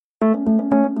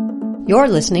You're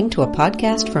listening to a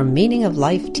podcast from Meaning of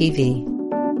Life TV.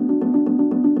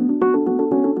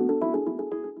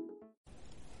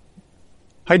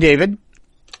 Hi, David.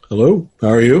 Hello. How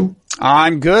are you?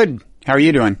 I'm good. How are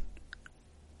you doing?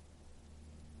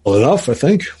 Well enough, I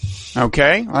think.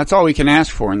 Okay. Well, that's all we can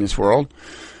ask for in this world.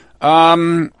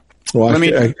 Well,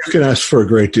 I can ask for a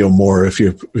great deal more if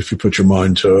you put your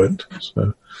mind to it.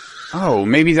 So. Oh,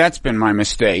 maybe that's been my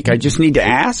mistake. I just need to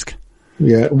ask?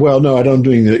 Yeah. Well, no, I don't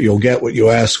mean that you'll get what you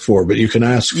ask for, but you can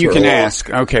ask for You can ask.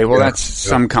 Okay. Well, that's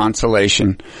some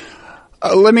consolation.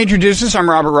 Let me introduce us. I'm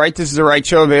Robert Wright. This is The Wright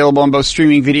Show, available on both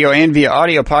streaming video and via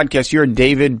audio podcast. You're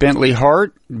David Bentley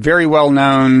Hart, very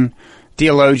well-known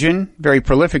theologian, very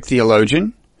prolific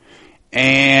theologian.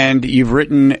 And you've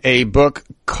written a book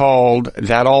called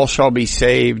That All Shall Be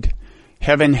Saved,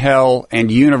 Heaven, Hell, and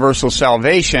Universal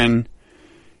Salvation,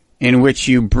 in which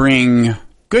you bring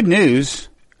good news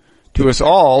to us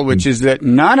all, which is that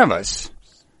none of us,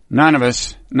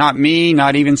 not me,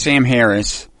 not even Sam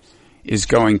Harris, is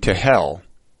going to hell.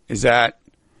 That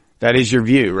is your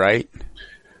view, right?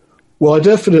 Well, I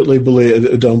definitely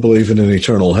don't believe in an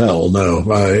eternal hell. No,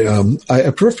 I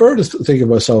prefer to think of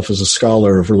myself as a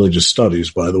scholar of religious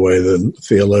studies, by the way, than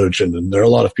theologian. And there are a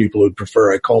lot of people who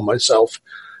prefer I call myself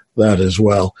that as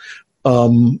well.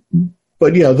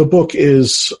 But yeah, the book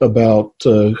is about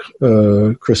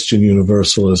Christian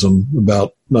universalism,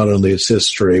 about not only its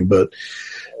history, but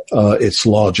its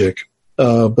logic.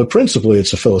 But principally,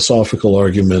 it's a philosophical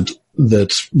argument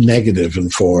that's negative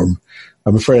in form.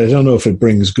 I'm afraid I don't know if it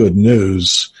brings good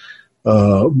news,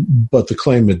 but the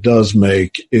claim it does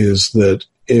make is that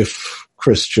if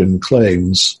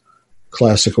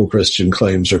classical Christian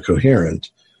claims are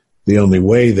coherent, the only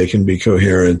way they can be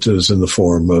coherent is in the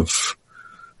form of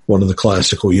one of the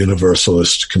classical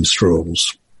universalist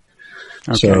construals.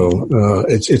 Okay. So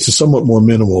it's a somewhat more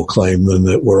minimal claim than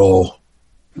that we're all.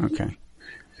 Okay,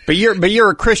 but you're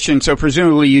a Christian, so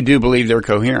presumably you do believe they're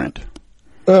coherent.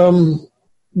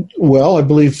 Well, I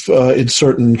believe in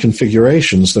certain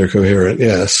configurations they're coherent.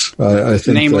 Yes, I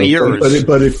think. Namely yours.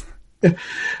 But if.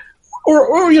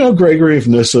 Or Gregory of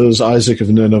Nyssa's, Isaac of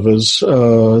Nineveh's.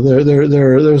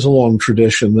 There's a long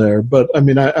tradition there, but I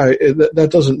mean, that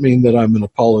doesn't mean that I'm an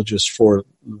apologist for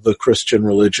the Christian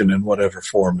religion in whatever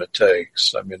form it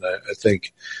takes. I mean, I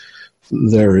think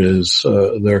there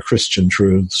are Christian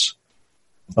truths,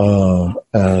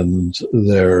 and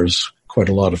there's quite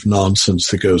a lot of nonsense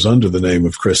that goes under the name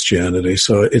of Christianity.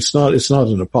 So it's not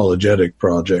an apologetic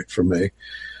project for me.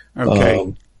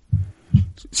 Okay.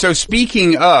 So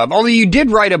speaking of, although you did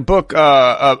write a book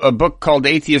called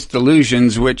Atheist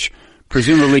Delusions, which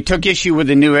presumably took issue with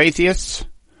the new atheists?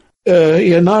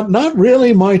 Not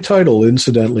really my title,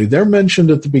 incidentally. They're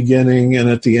mentioned at the beginning and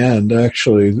at the end,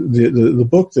 actually. The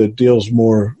book that deals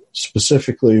more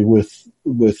specifically with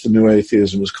the new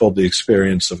atheism is called The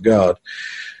Experience of God.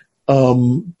 I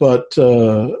mean,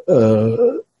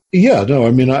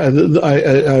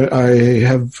 I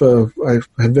have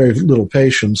very little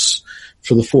patience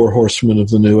for the four horsemen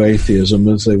of the new atheism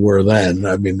as they were then.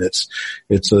 I mean, it's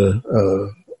I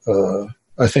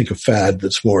think a fad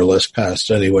that's more or less past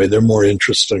anyway. There are more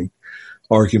interesting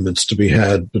arguments to be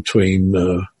had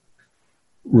between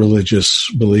religious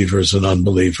believers and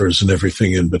unbelievers and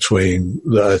everything in between.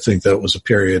 I think that was a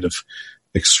period of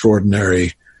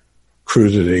extraordinary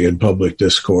crudity in public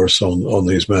discourse on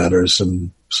these matters, and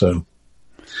so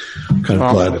I'm kind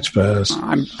of glad it's passed.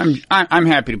 I'm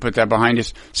happy to put that behind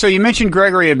us. So you mentioned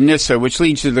Gregory of Nyssa, which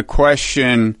leads to the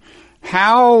question: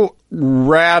 how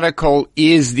radical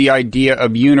is the idea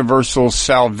of universal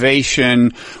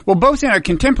salvation? Well, both in a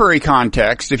contemporary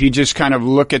context, if you just kind of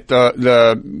look at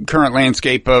the current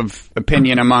landscape of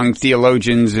opinion among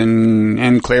theologians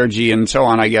and clergy and so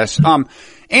on, I guess.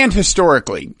 And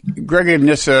historically, Gregory of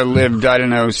Nyssa lived,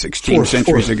 16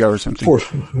 centuries ago or something.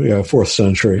 Fourth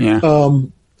century. Yeah.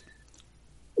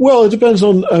 Well, it depends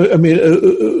on.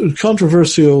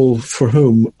 Controversial for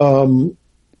whom.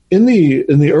 In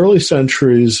the early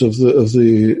centuries of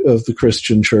the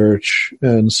Christian Church,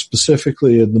 and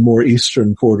specifically in the more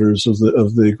eastern quarters of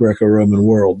the Greco-Roman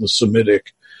world, the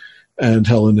Semitic and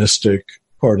Hellenistic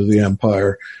part of the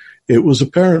empire, it was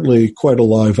apparently quite a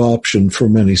live option for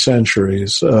many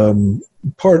centuries,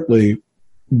 partly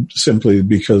simply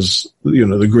because,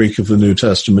 the Greek of the New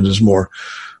Testament is more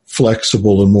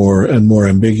flexible and more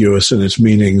ambiguous in its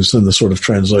meanings than the sort of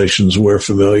translations we're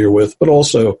familiar with, but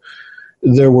also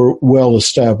there were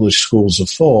well-established schools of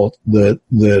thought that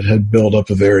had built up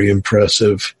a very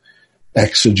impressive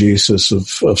exegesis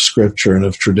of Scripture and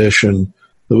of tradition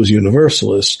that was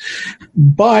universalist.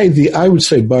 I would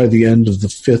say by the end of the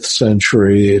 5th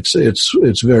century,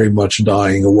 it's very much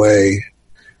dying away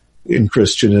in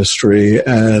Christian history,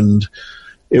 and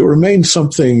it remained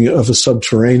something of a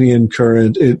subterranean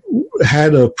current. It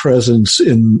had a presence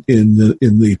in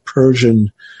the Persian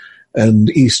and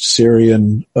East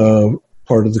Syrian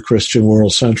part of the Christian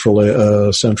world,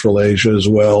 Central Asia as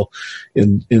well,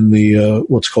 in the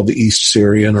what's called the East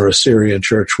Syrian or Assyrian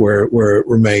Church, where it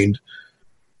remained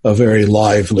a very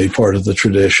lively part of the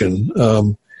tradition.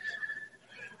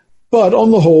 But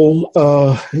on the whole,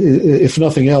 if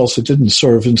nothing else, it didn't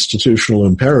serve institutional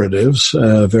imperatives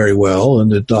very well,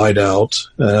 and it died out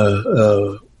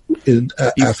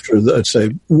after, I'd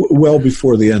say, well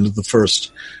before the end of the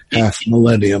first half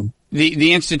millennium.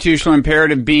 The institutional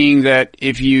imperative being that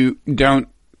if you don't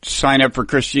sign up for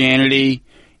Christianity,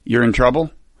 you're in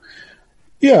trouble?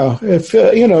 Yeah. If,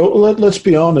 let's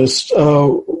be honest,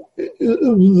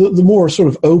 the more sort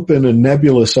of open and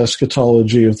nebulous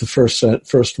eschatology of the first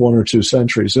 1 or 2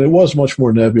 centuries, and it was much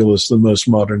more nebulous than most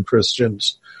modern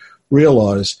Christians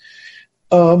realize,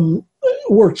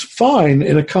 worked fine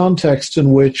in a context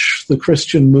in which the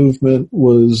Christian movement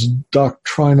was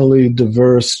doctrinally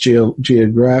diverse,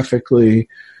 geographically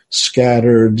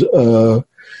scattered,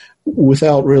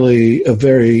 without really a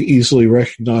very easily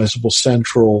recognizable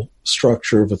central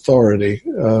structure of authority.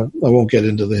 I won't get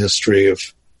into the history of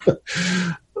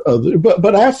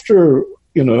but after,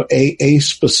 a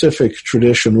specific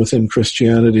tradition within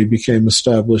Christianity became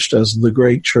established as the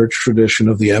great church tradition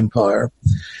of the empire.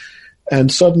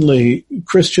 And suddenly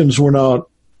Christians were not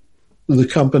the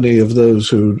company of those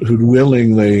who'd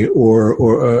willingly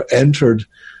or entered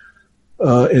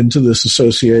into this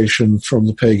association from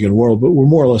the pagan world, but were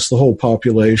more or less the whole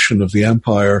population of the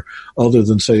empire, other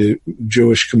than, say,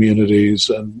 Jewish communities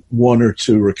and 1 or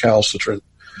 2 recalcitrant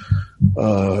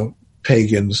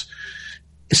pagans.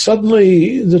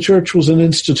 Suddenly, the church was an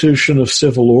institution of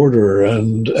civil order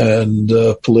and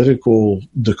political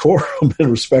decorum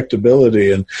and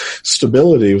respectability and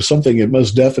stability. It was something it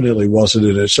most definitely wasn't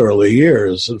in its early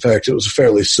years. In fact, it was a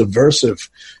fairly subversive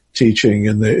teaching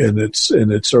in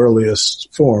its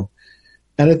earliest form.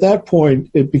 And at that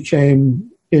point,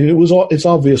 it's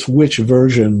obvious which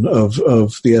version of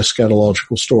the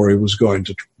eschatological story was going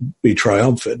to be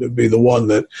triumphant. It would be the one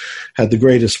that had the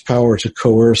greatest power to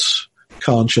coerce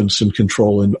conscience and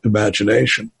control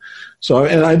imagination. So,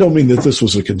 and I don't mean that this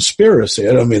was a conspiracy.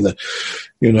 I don't mean that,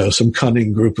 some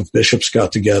cunning group of bishops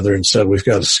got together and said, we've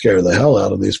got to scare the hell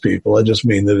out of these people. I just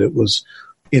mean that it was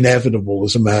inevitable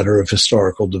as a matter of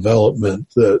historical development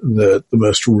that the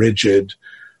most rigid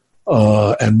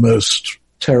and most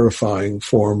terrifying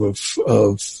form of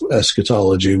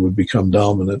eschatology would become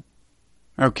dominant.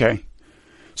 Okay.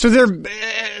 So there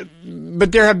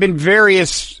have been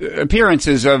various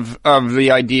appearances of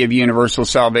the idea of universal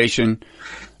salvation.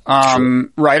 Sure.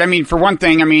 Right. I mean, for one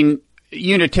thing,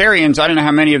 Unitarians, I don't know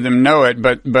how many of them know it,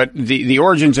 but the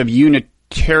origins of the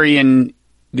Unitarian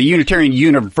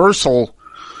Universal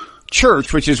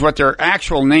Church, which is what their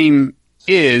actual name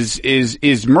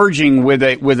is merging with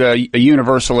a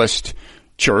Universalist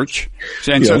church.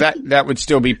 And so that would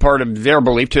still be part of their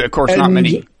belief. Of course, not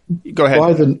many. Go ahead.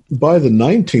 By the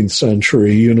 19th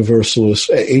century, Universalist,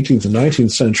 18th and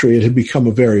 19th century, it had become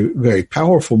a very, very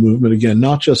powerful movement. Again,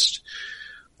 not just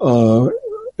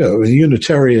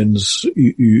Unitarians,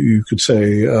 you could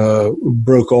say,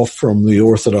 broke off from the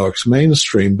Orthodox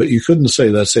mainstream, but you couldn't say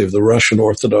that, say, of the Russian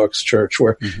Orthodox Church,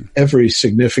 where every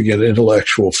significant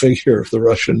intellectual figure of the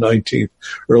Russian early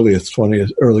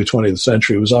 20th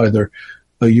century was either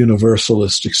a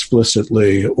Universalist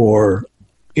explicitly or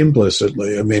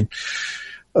implicitly.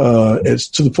 It's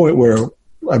to the point where,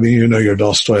 you're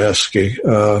Dostoevsky.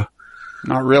 Not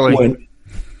really.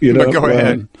 But go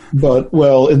ahead. But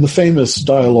in the famous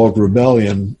dialogue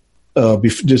Rebellion,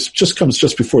 just comes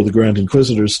just before the Grand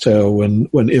Inquisitor's tale, when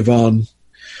Ivan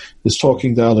is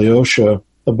talking to Alyosha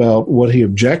about what he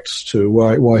objects to,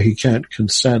 why he can't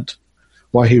consent,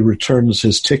 why he returns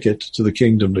his ticket to the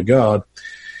kingdom to God.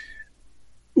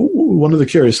 One of the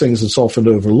curious things that's often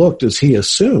overlooked is he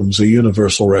assumes a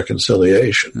universal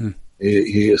reconciliation.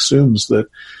 He assumes that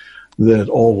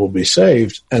all will be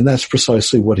saved, and that's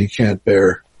precisely what he can't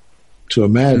bear to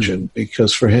imagine,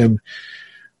 because for him,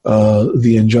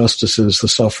 the injustices, the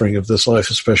suffering of this life,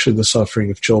 especially the suffering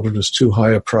of children, is too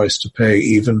high a price to pay,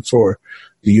 even for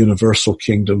the universal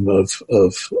kingdom of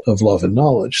love and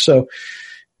knowledge. So,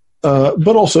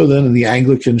 but also then in the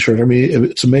Anglican Church,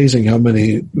 it's amazing how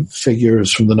many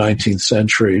figures from the 19th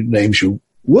century, names you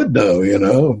would know,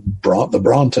 the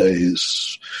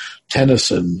Brontes,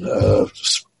 Tennyson,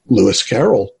 Lewis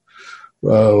Carroll,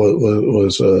 So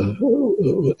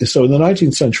in the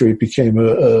 19th century, it became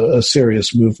a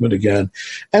serious movement again,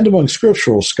 and among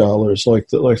scriptural scholars like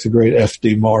the great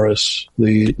F.D. Morris,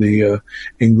 the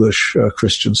English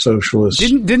Christian socialist.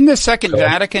 Didn't the Second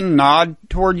Vatican nod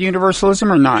toward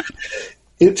universalism or not?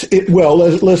 Well,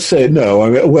 let's say no.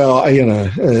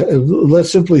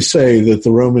 Let's simply say that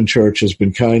the Roman Church has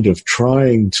been kind of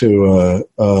trying to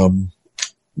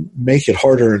make it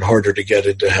harder and harder to get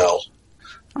into hell.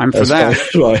 I'm for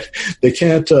that. Right. They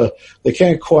can't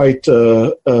quite.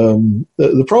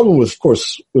 The problem, of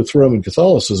course, with Roman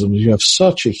Catholicism is you have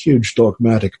such a huge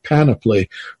dogmatic panoply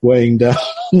weighing down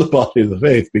on the body of the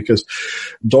faith, because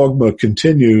dogma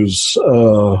continues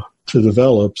to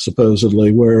develop,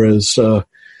 supposedly, whereas,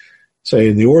 say,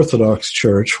 in the Orthodox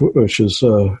Church, which is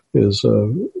my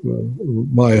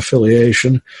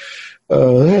affiliation,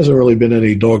 there hasn't really been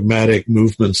any dogmatic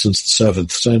movement since the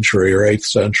 7th century or 8th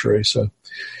century. So,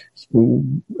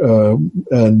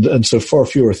 and so far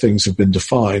fewer things have been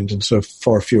defined, and so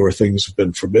far fewer things have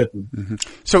been forbidden. Mm-hmm.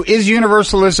 So is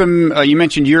universalism, you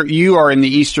mentioned you are in the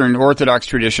Eastern Orthodox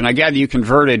tradition. I gather you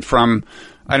converted from,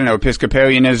 I don't know,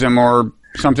 Episcopalianism or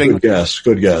something?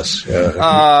 Good guess.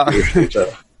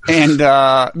 Yeah. And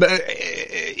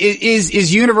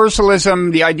is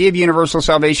universalism, the idea of universal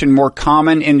salvation, more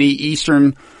common in the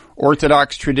Eastern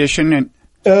Orthodox tradition?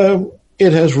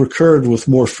 It has recurred with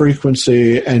more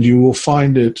frequency, and you will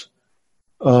find it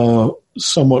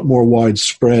somewhat more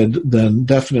widespread than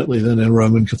in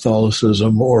Roman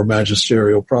Catholicism or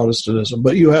magisterial Protestantism.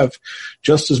 But you have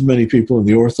just as many people in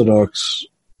the Orthodox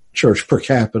Church per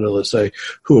capita, let's say,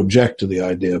 who object to the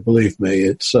idea. Believe me,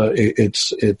 it's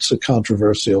a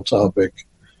controversial topic.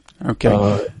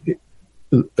 Okay.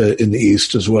 In the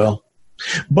East as well.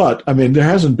 But I mean, there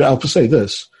hasn't been. I'll say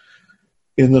this: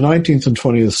 in the 19th and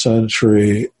 20th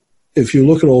century, if you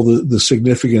look at all the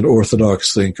significant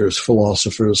Orthodox thinkers,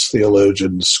 philosophers,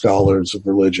 theologians, scholars of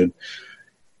religion,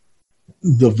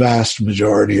 the vast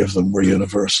majority of them were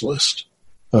Universalist.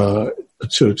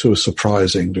 To a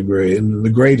surprising degree. And the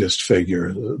greatest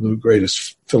figure, the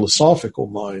greatest philosophical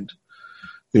mind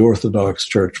the Orthodox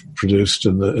Church produced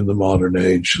in the modern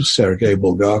age, Sergei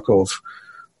Bulgakov,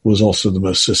 was also the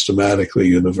most systematically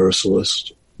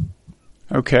Universalist.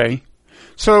 Okay.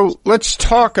 So let's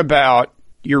talk about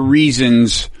your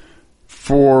reasons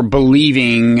for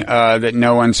believing that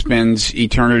no one spends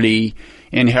eternity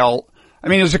in hell. I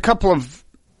mean, there's a couple of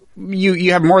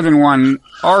You have more than one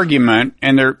argument,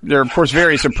 and there are, of course,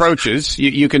 various approaches.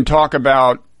 You can talk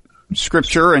about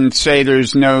Scripture and say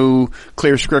there's no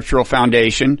clear scriptural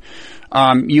foundation.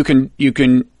 You can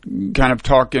kind of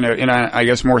talk in a I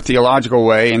guess more theological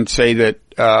way and say that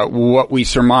what we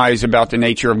surmise about the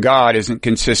nature of God isn't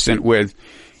consistent with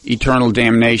eternal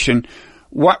damnation.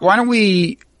 Why don't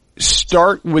we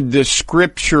start with the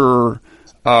Scripture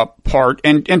part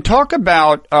and talk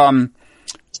about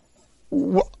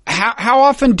how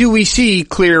often do we see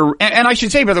clear? And I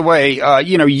should say, by the way,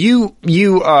 you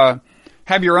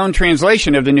have your own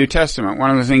translation of the New Testament.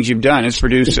 One of the things you've done is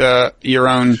produce your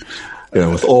own. Yeah,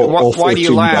 with all why do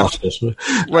you laugh? Gospels.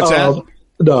 What's that?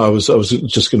 No, I was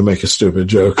just going to make a stupid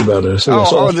joke about it.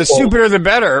 So the stupider the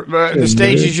better. The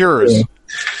stage is yours.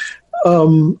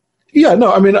 Yeah.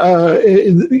 No, I mean,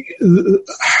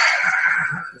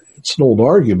 it's an old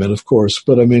argument, of course,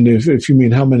 but I mean, if you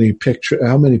mean how many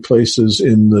places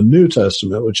in the New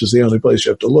Testament, which is the only place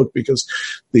you have to look, because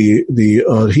the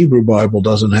Hebrew Bible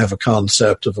doesn't have a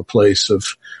concept of a place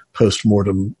of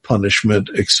post-mortem punishment,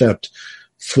 except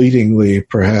fleetingly,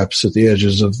 perhaps at the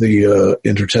edges of the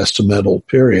intertestamental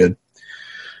period.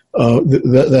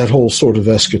 That whole sort of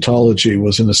eschatology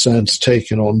was, in a sense,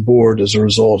 taken on board as a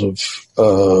result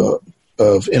of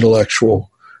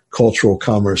intellectual, cultural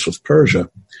commerce with Persia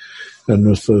and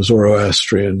with the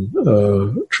Zoroastrian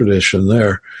tradition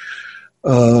there.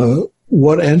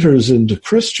 What enters into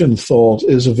Christian thought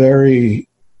is a very,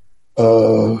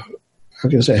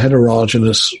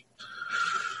 heterogeneous,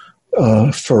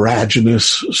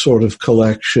 farraginous sort of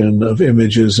collection of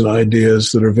images and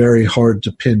ideas that are very hard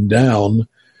to pin down.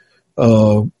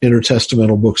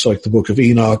 Intertestamental books like the Book of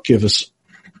Enoch give us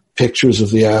pictures of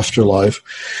the afterlife.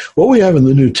 What we have in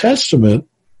the New Testament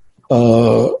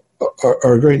are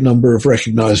a great number of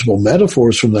recognizable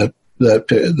metaphors from that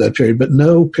period, but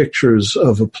no pictures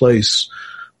of a place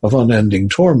of unending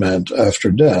torment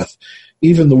after death.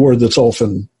 Even the word that's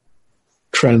often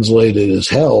translated as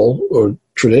hell, or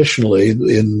traditionally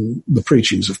in the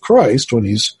preachings of Christ, when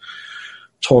he's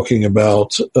talking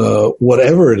about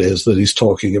whatever it is that he's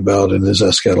talking about in his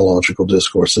eschatological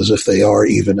discourse, as if they are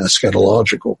even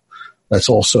eschatological. That's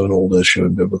also an old issue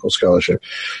in biblical scholarship.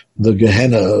 The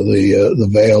Gehenna, the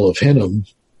Vale of Hinnom,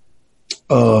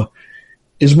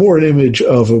 is more an image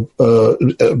of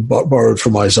borrowed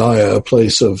from Isaiah, a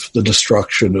place of the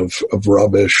destruction of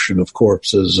rubbish and of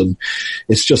corpses, and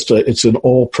it's an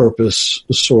all-purpose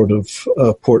sort of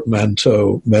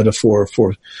portmanteau metaphor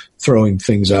for throwing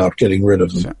things out, getting rid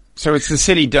of them. So it's the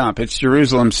city dump. It's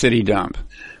Jerusalem city dump.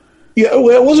 Yeah,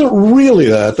 well, it wasn't really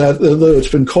that, though it's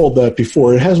been called that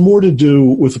before. It has more to do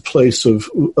with a place of,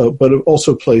 but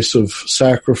also a place of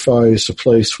sacrifice, a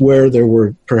place where there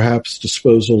were perhaps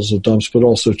disposals of dumps, but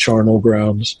also charnel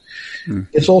grounds. Mm.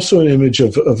 It's also an image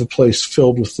of a place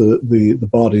filled with the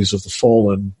bodies of the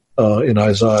fallen in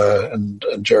Isaiah and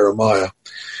Jeremiah.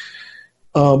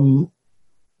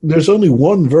 There's only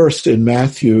one verse in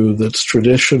Matthew that's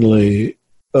traditionally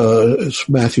it's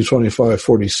Matthew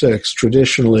 25:46,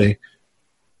 traditionally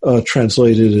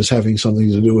translated as having something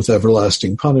to do with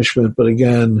everlasting punishment. But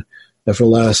again,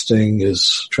 everlasting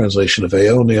is translation of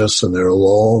aeonios, and there are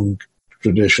long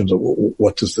traditions of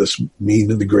what does this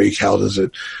mean in the Greek? How does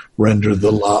it render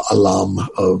the alam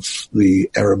of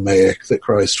the Aramaic that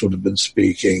Christ would have been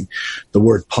speaking? The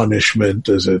word punishment,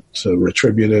 is it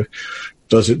retributive?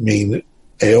 Does it mean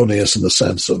aeonios in the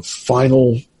sense of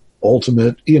final,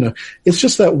 ultimate? It's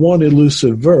just that one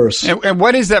elusive verse. And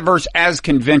what is that verse as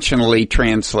conventionally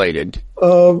translated?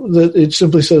 That it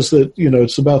simply says that,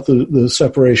 it's about the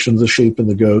separation of the sheep and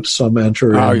the goats. Some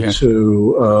enter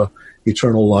into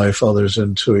eternal life, others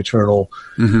into eternal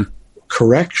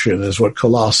correction, is what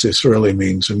kolossis really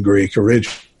means in Greek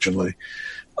originally.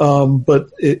 But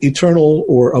eternal,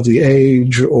 or of the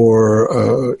age, or,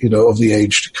 of the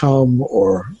age to come,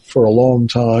 or for a long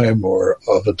time, or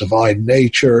of a divine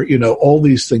nature, all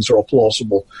these things are all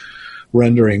plausible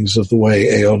renderings of the way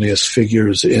aeonios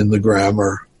figures in the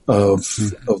grammar of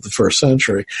the first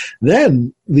century.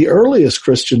 Then the earliest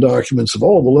Christian documents of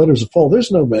all, the letters of Paul,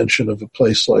 there's no mention of a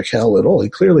place like hell at all. He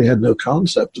clearly had no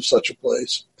concept of such a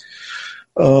place.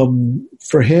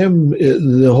 For him,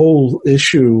 the whole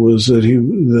issue was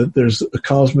that there's a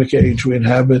cosmic age we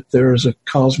inhabit. There is a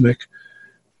cosmic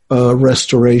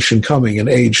restoration coming, an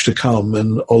age to come,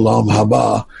 an olam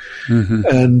haba,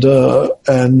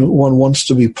 and one wants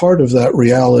to be part of that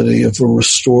reality of a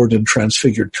restored and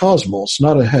transfigured cosmos,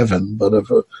 not a heaven, but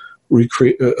of a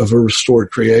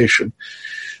restored creation.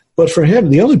 But for him,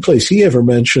 the only place he ever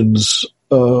mentions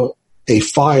a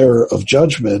fire of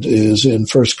judgment is in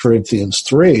 1 Corinthians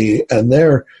 3, and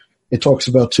there it talks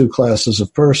about two classes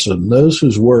of person: those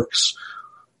whose works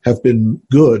have been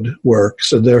good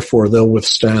works, and therefore they'll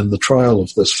withstand the trial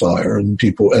of this fire, and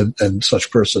people and such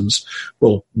persons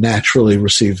will naturally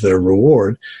receive their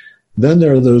reward. Then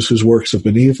there are those whose works have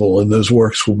been evil, and those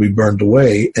works will be burned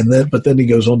away. But then he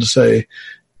goes on to say,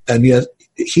 and yet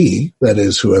he, that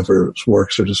is, whoever's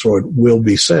works are destroyed, will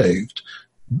be saved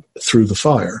through the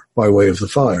fire, by way of the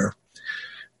fire.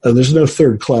 There's no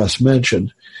third class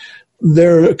mentioned.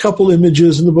 There are a couple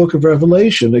images in the book of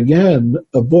Revelation. Again,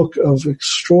 a book of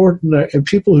extraordinary, and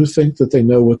people who think that they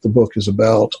know what the book is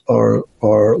about are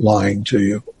lying to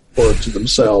you or to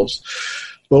themselves.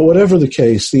 But whatever the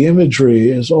case, the imagery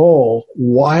is all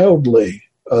wildly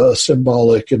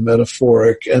symbolic and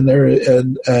metaphoric,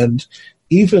 and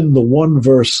even the one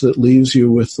verse that leaves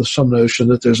you with some notion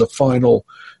that there's a final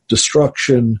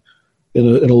destruction in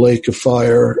a lake of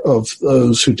fire of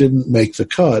those who didn't make the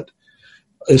cut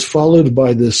is followed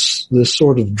by this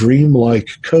sort of dreamlike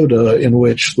coda in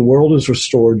which the world is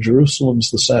restored,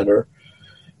 Jerusalem's the center,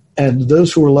 and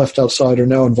those who were left outside are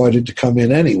now invited to come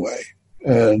in anyway,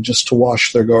 just to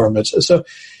wash their garments. So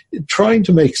trying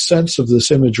to make sense of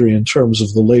this imagery in terms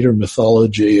of the later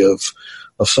mythology of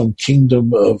some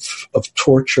kingdom of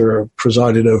torture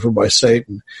presided over by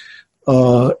Satan,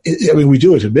 we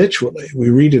do it habitually. We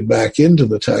read it back into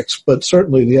the text, but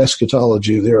certainly the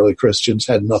eschatology of the early Christians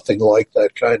had nothing like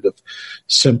that kind of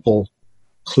simple,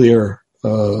 clear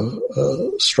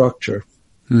structure.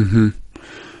 Mm-hmm.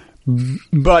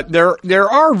 But there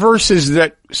are verses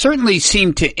that certainly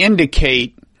seem to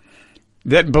indicate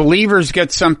that believers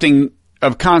get something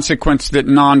of consequence that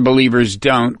non-believers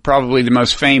don't. Probably the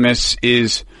most famous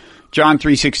is John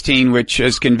 3:16, which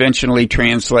is conventionally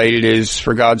translated is,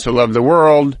 "For God so loved the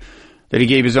world that he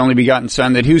gave his only begotten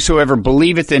Son, that whosoever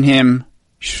believeth in him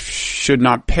should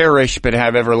not perish but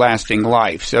have everlasting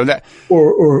life." So that,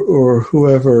 or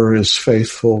whoever is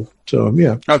faithful to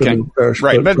him, okay, perish,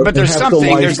 right. But there's something the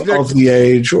life of the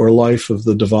age, or life of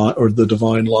the divine, or the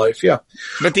divine life, yeah.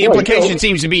 But the implication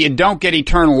seems to be you don't get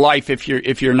eternal life if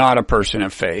you're not a person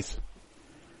of faith.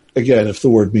 Again, if the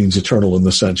word means eternal in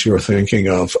the sense you're thinking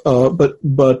of.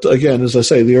 But again, as I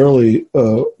say, the early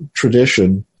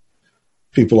tradition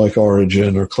people like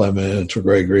Origen or Clement or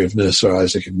Gregory of Nyssa or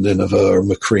Isaac of Nineveh or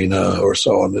Macrina or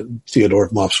so on, and Theodore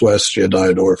of Mopsuestia,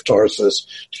 Diodor of Tarsus,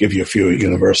 to give you a few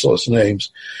Universalist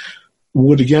names,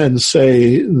 would again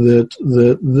say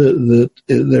that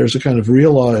there's a kind of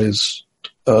realized,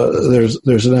 there's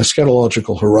an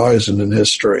eschatological horizon in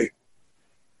history.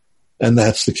 And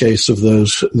that's the case of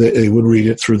those, they would read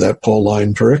it through that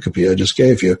Pauline pericope I just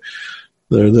gave you.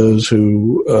 There are those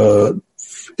who,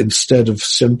 instead of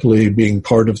simply being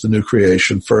part of the new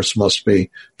creation, first must be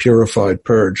purified,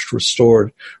 purged,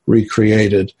 restored,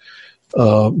 recreated,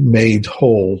 made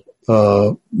whole,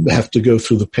 have to go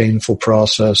through the painful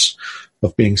process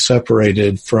of being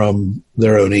separated from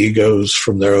their own egos,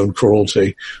 from their own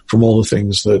cruelty, from all the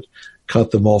things that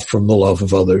cut them off from the love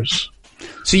of others.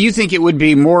 So you think it would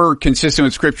be more consistent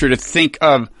with Scripture to think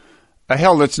of a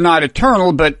hell that's not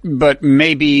eternal, but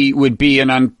maybe would be an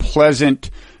unpleasant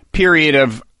period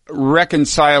of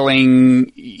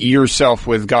reconciling yourself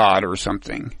with God or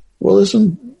something? Well,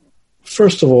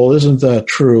 first of all, isn't that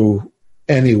true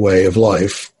any way of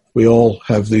life? We've all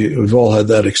had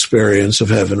that experience of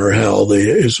heaven or hell,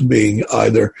 is being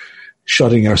either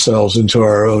shutting ourselves into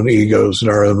our own egos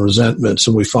and our own resentments,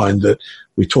 and we find that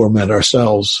we torment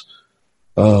ourselves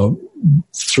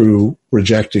through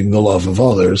rejecting the love of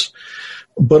others.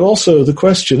 But also the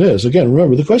question is, again,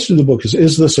 remember, the question of the book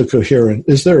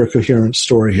is there a coherent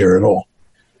story here at all?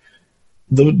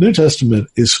 The New Testament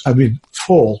is,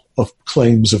 full of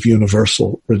claims of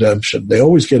universal redemption. They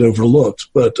always get overlooked,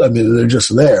 but, they're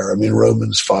just there.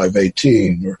 Romans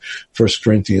 5:18 or 1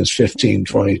 Corinthians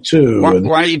 15:22.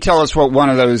 Why don't you tell us what one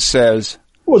of those says?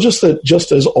 Well, just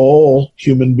as all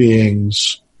human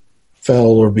beings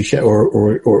fell or became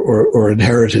or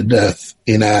inherited death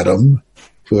in Adam,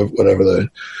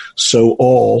 so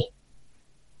all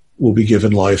will be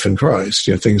given life in Christ.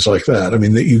 Things like that.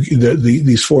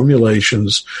 These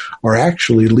formulations are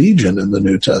actually legion in the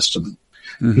New Testament.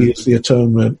 Mm-hmm. He is the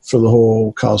atonement for the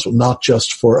whole cosmos, not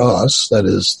just for us, that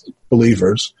is,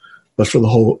 believers, but for the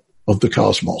whole of the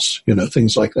cosmos.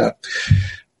 Things like that.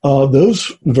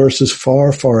 Those verses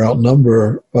far, far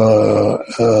outnumber,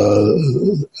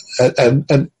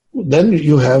 and then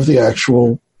you have the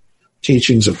actual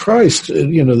teachings of Christ.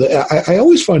 I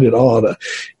always find it odd.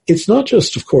 It's not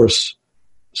just, of course,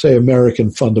 say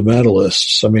American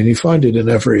fundamentalists. You find it in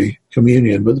every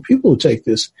communion, but the people who take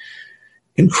this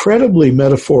incredibly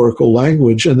metaphorical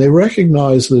language and they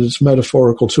recognize that it's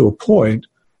metaphorical to a point,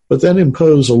 but then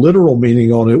impose a literal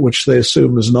meaning on it, which they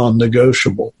assume is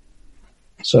non-negotiable.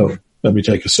 So let me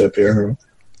take a sip here.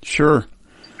 Sure.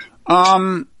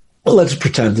 Let's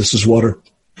pretend this is water.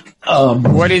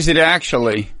 What is it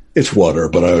actually? It's water,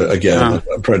 but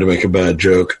I'm trying to make a bad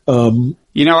joke.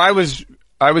 I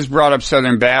was brought up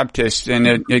Southern Baptist, and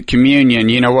at communion,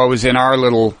 what was in our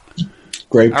little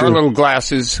grape juice? Our little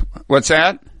glasses. What's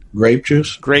that? Grape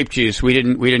juice. Grape juice. We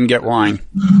didn't get wine.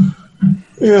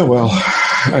 Yeah, well,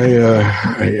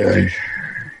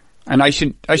 And I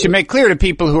should make clear to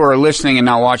people who are listening and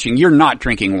not watching, you're not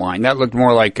drinking wine. That looked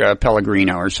more like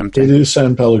Pellegrino or something. It is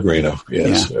San Pellegrino,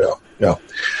 yes. Yeah.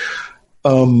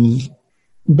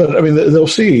 But, they'll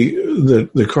see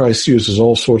that Christ uses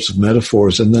all sorts of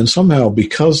metaphors, and then somehow,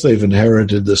 because they've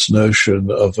inherited this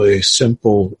notion of a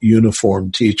simple,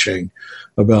 uniform teaching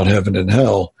about heaven and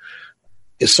hell,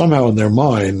 somehow in their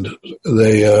mind,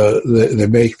 they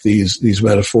make these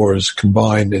metaphors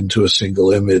combined into a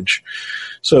single image.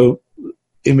 So,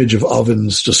 image of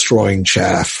ovens destroying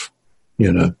chaff,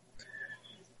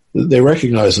 They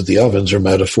recognize that the ovens are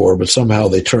metaphor, but somehow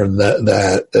they turn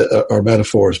that are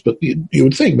metaphors. But you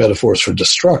would think metaphors for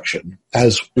destruction,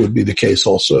 as would be the case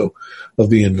also of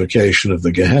the invocation of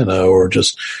the Gehenna or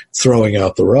just throwing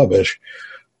out the rubbish.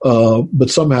 But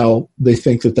somehow they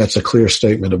think that that's a clear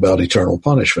statement about eternal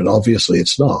punishment. Obviously,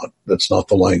 it's not. That's not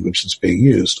the language that's being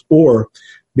used. Or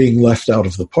being left out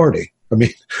of the party.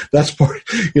 That's part,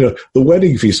 the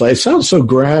wedding feast. It sounds so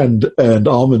grand and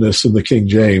ominous in the King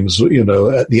James,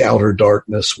 at the outer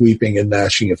darkness, weeping and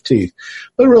gnashing of teeth.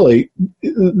 But really,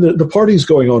 the party's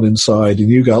going on inside, and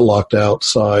you got locked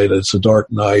outside. It's a dark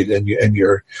night, and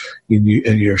you're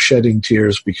shedding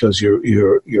tears because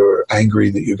you're angry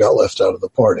that you got left out of the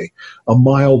party. A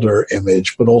milder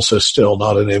image, but also still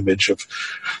not an image of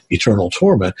eternal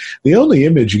torment. The only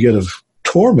image you get of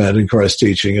torment in Christ's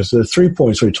teaching is the 3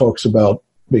 points where he talks about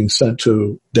being sent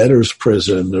to debtor's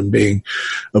prison and being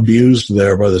abused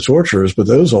there by the torturers, but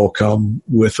those all come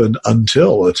with an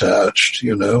until attached,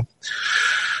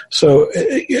 So,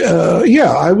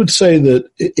 I would say that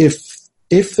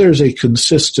if there's a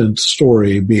consistent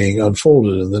story being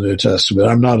unfolded in the New Testament,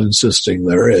 I'm not insisting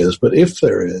there is, but if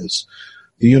there is,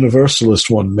 The universalist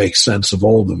one makes sense of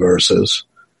all the verses,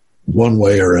 one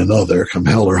way or another, come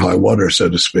hell or high water, so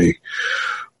to speak.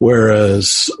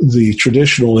 Whereas the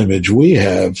traditional image we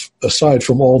have, aside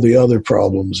from all the other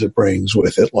problems it brings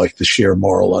with it, like the sheer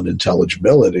moral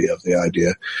unintelligibility of the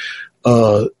idea,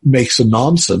 makes a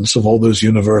nonsense of all those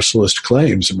universalist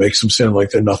claims. It makes them sound like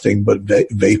they're nothing but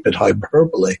vapid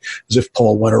hyperbole, as if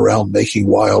Paul went around making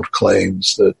wild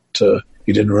claims that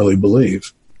he didn't really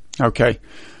believe. Okay.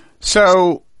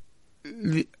 So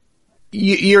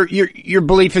your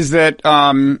belief is that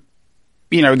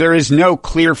there is no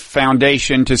clear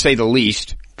foundation, to say the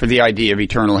least, for the idea of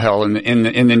eternal hell in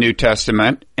the New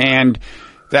Testament, and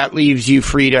that leaves you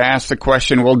free to ask the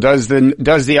question: well, does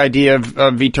the idea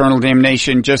of eternal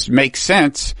damnation just make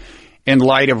sense in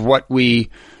light of what we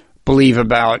believe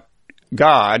about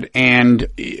God? And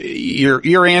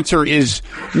your answer is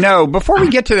no. Before we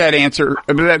get to that answer,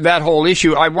 that whole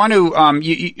issue, I want to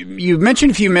you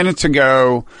mentioned a few minutes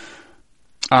ago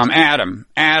Adam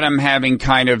having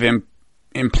kind of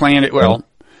implanted,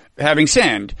 having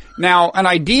sinned. Now, an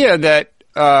idea that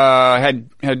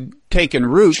had taken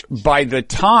root by the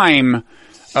time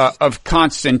of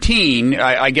Constantine,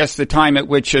 I guess the time at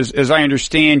which, as I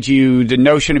understand you, the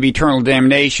notion of eternal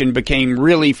damnation became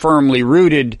really firmly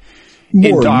rooted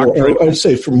in doctrine. I'd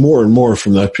say more and more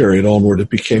from that period onward, it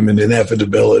became an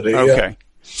inevitability. Okay. Yeah.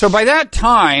 So by that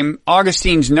time,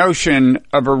 Augustine's notion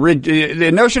of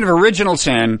original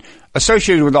sin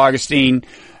associated with Augustine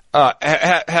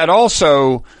had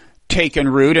also taken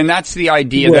root, and that's the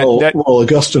idea that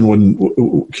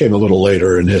Augustine came a little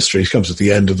later in history. He comes at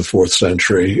the end of the 4th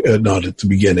century, not at the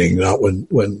beginning, not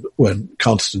when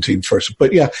Constantine first.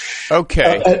 But yeah,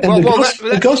 okay.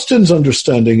 Augustine's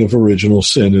understanding of original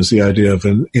sin is the idea of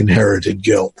an inherited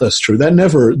guilt. That's true. That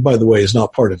never, by the way, is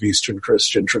not part of Eastern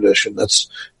Christian tradition. That's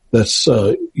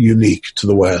unique to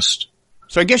the West.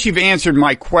 So I guess you've answered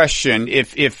my question.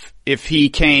 If he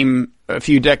came a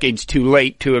few decades too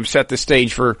late to have set the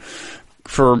stage for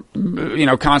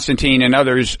Constantine and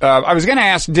others, I was going to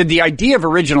ask, did the idea of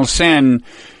original sin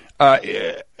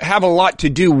have a lot to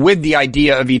do with the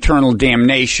idea of eternal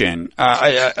damnation?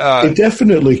 It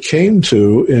definitely came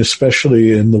to,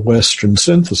 especially in the Western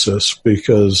synthesis,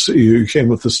 because you came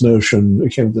with the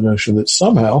notion that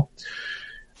somehow,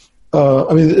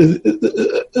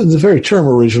 the very term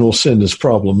original sin is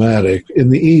problematic. In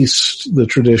the East, the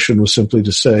tradition was simply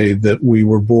to say that we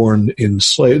were born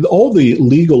enslaved. All the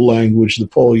legal language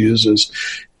that Paul uses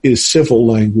is civil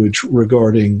language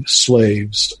regarding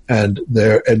slaves and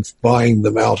buying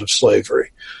them out of slavery.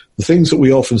 The things that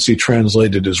we often see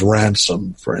translated as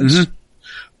ransom, for instance,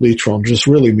 litron, just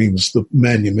really means the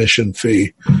manumission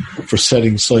fee for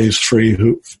setting slaves free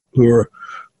who are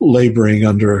laboring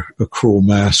under a cruel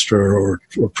master or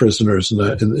prisoners in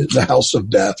the house of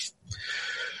death.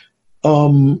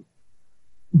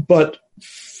 But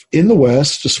in the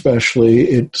West, especially,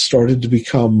 it started to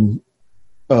become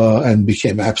and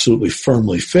became absolutely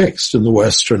firmly fixed in the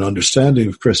Western understanding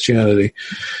of Christianity.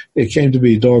 It came to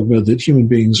be dogma that human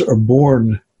beings are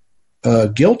born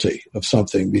guilty of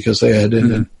something because they had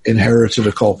inherited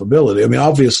a culpability. I mean,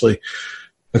 obviously,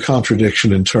 a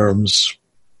contradiction in terms.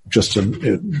 Just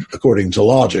according to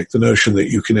logic, the notion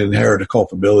that you can inherit a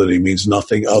culpability means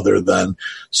nothing other than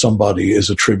somebody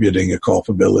is attributing a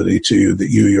culpability to you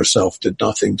that you yourself did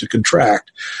nothing to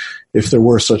contract. If there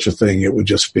were such a thing, it would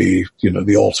just be,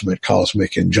 the ultimate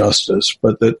cosmic injustice.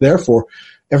 But that therefore,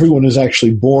 everyone is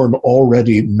actually born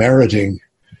already meriting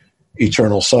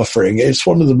eternal suffering. It's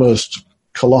one of the most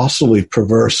colossally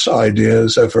perverse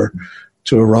ideas ever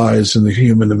to arise in the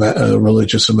human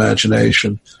religious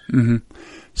imagination. Mm-hmm.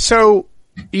 So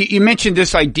you mentioned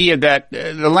this idea that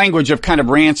the language of kind of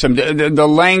ransom, the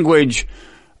language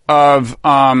of,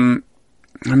 I'm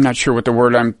not sure what the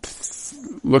word I'm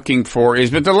looking for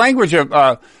is, but the language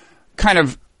of kind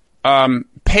of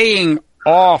paying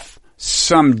off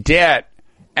some debt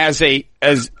as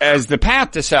the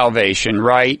path to salvation,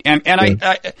 right? And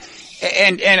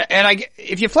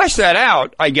if you flesh that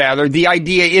out, I gather the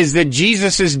idea is that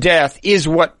Jesus' death is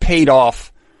what paid off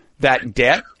that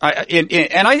debt.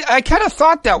 I kind of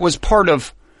thought that was part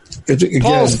of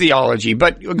Paul's theology,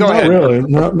 but go ahead.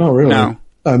 Not really. No.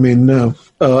 I mean, no.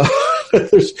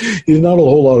 There's not a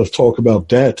whole lot of talk about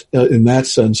debt in that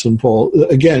sense in Paul.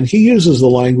 Again, he uses the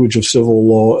language of civil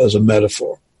law as a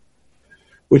metaphor,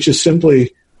 which is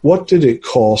simply, what did it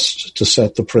cost to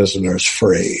set the prisoners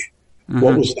free?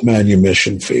 What was the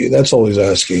manumission fee? That's all he's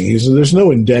asking. There's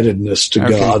no indebtedness to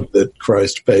God that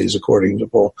Christ pays, according to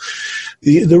Paul.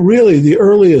 The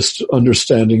earliest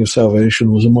understanding of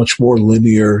salvation was a much more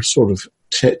linear sort of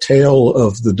tale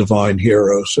of the divine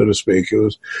hero, so to speak. It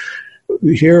was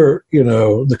here,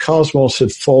 the cosmos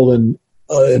had fallen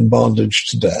in bondage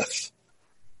to death.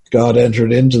 God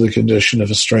entered into the condition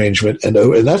of estrangement, and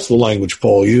that's the language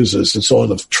Paul uses. It's one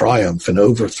of triumph and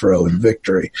overthrow and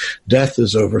victory. Death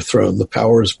is overthrown. The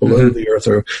powers below the earth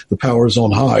are the powers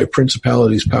on high,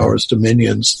 principalities, powers,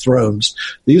 dominions, thrones.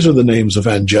 These are the names of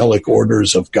angelic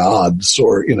orders of gods,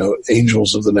 or,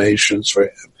 angels of the nations for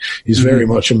him. He's very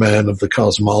much a man of the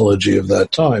cosmology of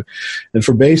that time. And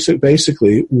for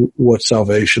basically what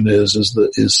salvation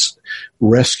is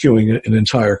rescuing an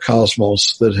entire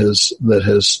cosmos that has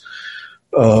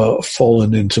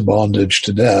fallen into bondage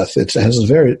to death. It has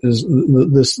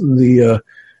the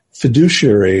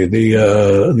fiduciary,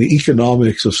 the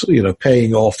economics of,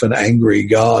 paying off an angry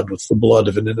God with the blood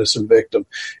of an innocent victim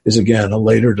is again a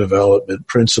later development,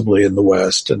 principally in the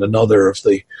West, and another of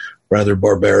the rather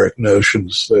barbaric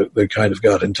notions that kind of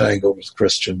got entangled with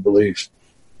Christian belief.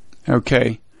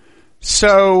 Okay.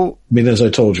 So, as I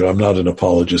told you, I'm not an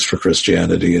apologist for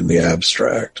Christianity in the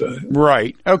abstract.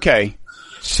 Right. Okay.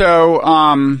 So,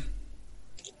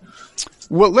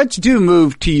 let's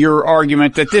move to your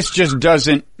argument that this just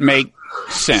doesn't make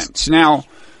sense. Now,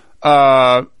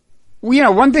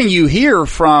 one thing you hear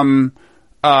from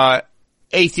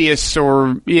atheists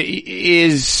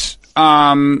is,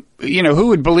 who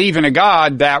would believe in a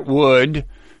God that would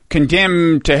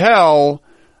condemn to hell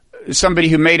somebody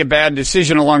who made a bad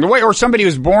decision along the way, or somebody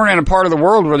who's born in a part of the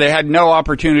world where they had no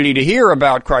opportunity to hear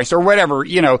about Christ, or whatever. Right.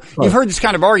 You've heard this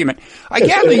kind of argument.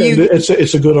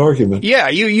 It's a good argument. Yeah,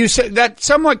 you said that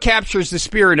somewhat captures the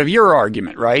spirit of your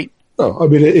argument, right? Oh,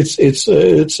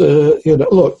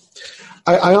 look,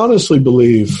 I honestly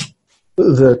believe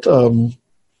that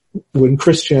when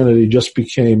Christianity just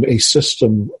became a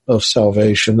system of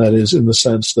salvation, that is, in the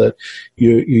sense that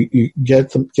you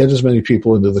get as many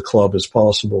people into the club as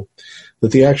possible,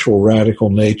 that the actual radical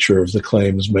nature of the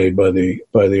claims made by the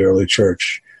early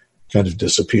church kind of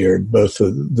disappeared.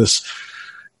 It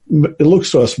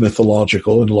looks to us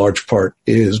mythological, in large part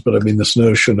is, but this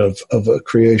notion of a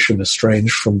creation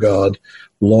estranged from God,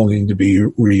 longing to be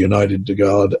reunited to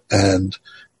God, and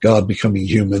God becoming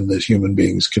human, that human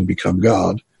beings can become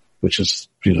God, which is,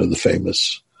 the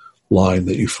famous line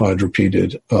that you find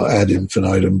repeated ad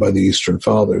infinitum by the Eastern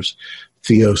Fathers,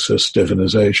 theosis,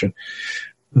 divinization.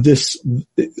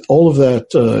 All of that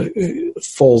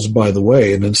falls by the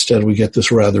way, and instead we get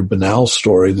this rather banal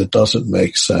story that doesn't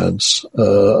make sense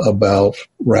about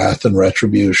wrath and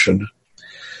retribution,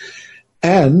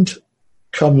 and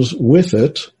comes with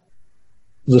it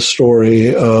the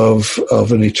story of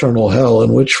an eternal hell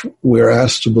in which we're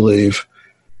asked to believe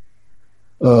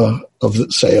of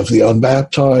the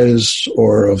unbaptized,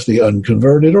 or of the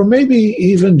unconverted, or maybe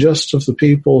even just of the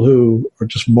people who are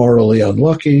just morally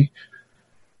unlucky,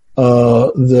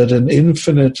 that an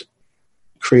infinite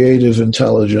creative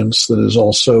intelligence that is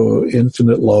also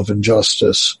infinite love and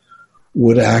justice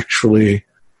would actually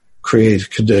create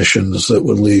conditions that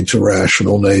would lead to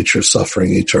rational nature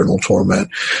suffering eternal torment.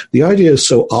 The idea is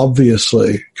so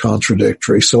obviously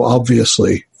contradictory, so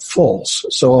obviously false,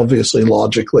 so obviously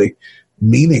logically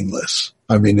meaningless.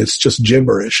 It's just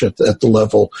gibberish at the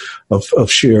level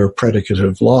of sheer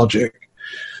predicative logic,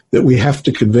 that we have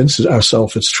to convince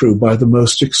ourselves it's true by the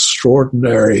most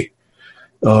extraordinary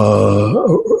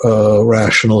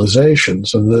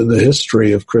rationalizations. And the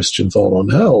history of Christian thought on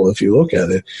hell, if you look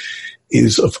at it,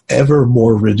 is of ever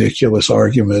more ridiculous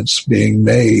arguments being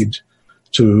made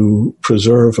to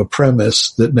preserve a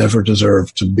premise that never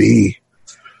deserved to be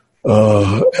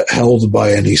held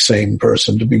by any sane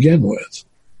person to begin with.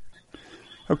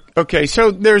 Okay,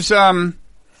 so there's the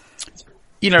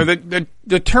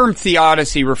term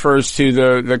theodicy refers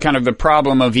to the kind of the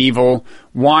problem of evil.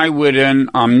 Why would an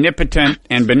omnipotent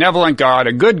and benevolent God,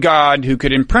 a good God who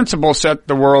could in principle set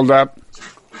the world up,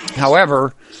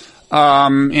 however,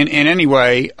 in any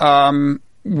way,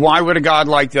 why would a God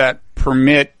like that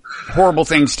permit horrible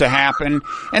things to happen?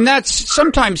 And that's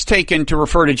sometimes taken to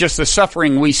refer to just the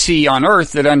suffering we see on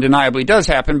earth that undeniably does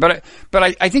happen. But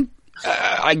I think,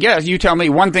 I guess you tell me,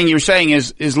 one thing you're saying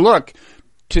is look,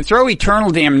 to throw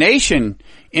eternal damnation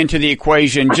into the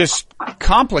equation just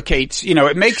complicates,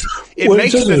 it makes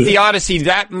the theodicy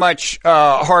that much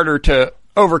harder to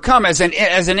overcome as an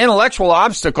intellectual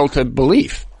obstacle to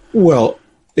belief. Well,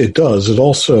 it does. It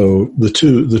also, the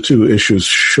two issues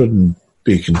shouldn't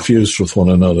be confused with one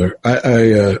another.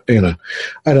 I've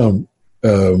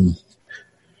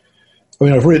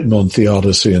written on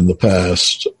theodicy in the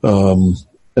past,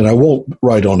 and I won't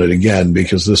write on it again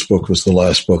because this book was the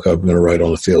last book I'm going to write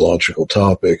on a theological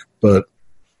topic. But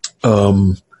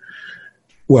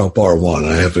Well, bar one.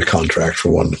 I have a contract for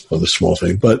one other small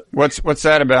thing, but what's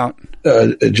that about?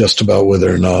 Just about whether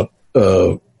or not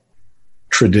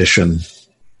tradition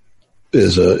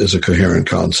is a coherent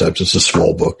concept. It's a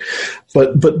small book,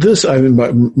 but this, I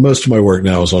mean, most of my work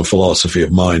now is on philosophy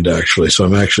of mind, actually. So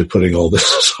I'm actually putting all this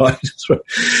aside. But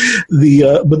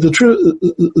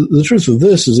the truth of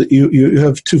this is that you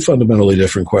have two fundamentally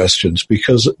different questions,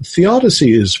 because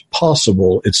theodicy is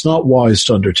possible. It's not wise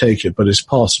to undertake it, but it's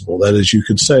possible. That is, you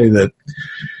could say that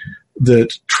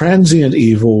transient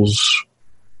evils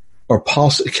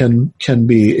can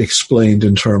be explained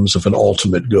in terms of an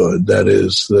ultimate good. That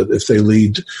is, that if they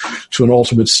lead to an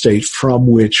ultimate state from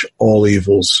which all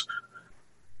evils,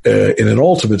 in an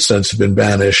ultimate sense, have been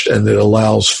banished, and it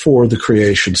allows for the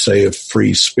creation, say, of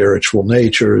free spiritual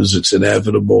natures, it's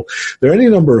inevitable. There are any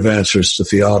number of answers to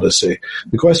theodicy.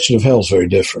 The question of hell is very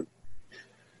different,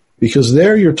 because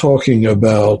there you're talking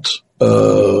about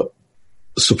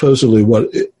supposedly what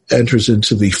enters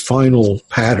into the final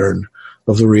pattern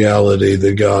of the reality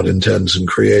that God intends in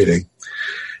creating.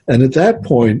 And at that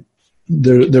point,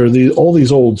 there are all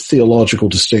these old theological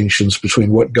distinctions between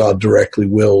what God directly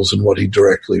wills and what he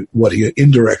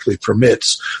indirectly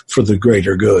permits for the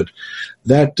greater good.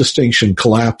 That distinction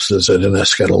collapses at an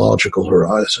eschatological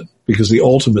horizon, because the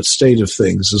ultimate state of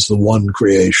things is the one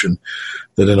creation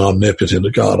that an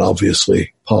omnipotent God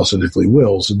obviously positively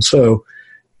wills. And so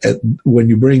when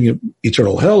you bring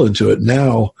eternal hell into it,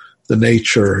 now the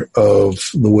nature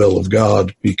of the will of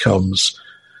God becomes,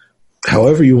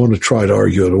 however you want to try to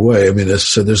argue it away. I mean, as I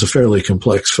said, there's a fairly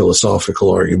complex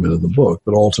philosophical argument in the book,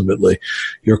 but ultimately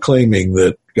you're claiming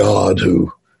that God,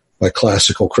 who by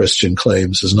classical Christian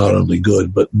claims is not only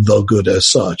good, but the good as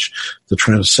such, the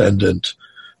transcendent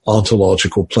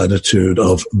ontological plenitude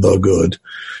of the good,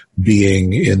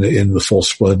 being in the full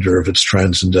splendor of its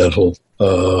transcendental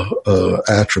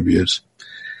attributes,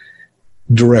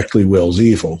 directly wills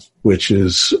evil, which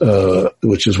is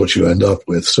what you end up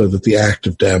with, so that the act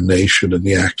of damnation and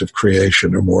the act of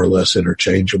creation are more or less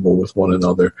interchangeable with one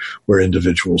another where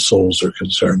individual souls are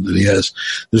concerned.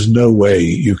 There's no way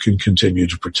you can continue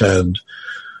to pretend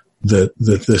that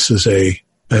this is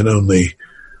an only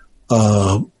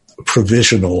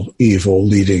provisional evil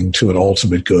leading to an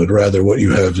ultimate good. Rather, what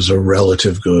you have is a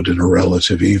relative good and a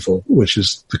relative evil, which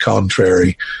is the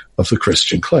contrary of the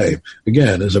Christian claim.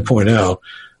 Again, as I point out,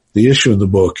 the issue in the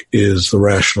book is the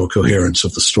rational coherence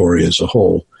of the story as a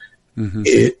whole. Mm-hmm.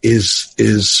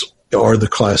 Are the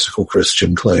classical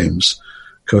Christian claims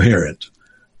coherent?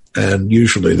 And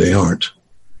usually they aren't,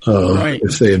 right,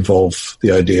 if they involve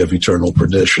the idea of eternal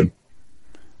perdition.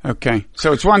 Okay.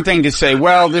 So it's one thing to say,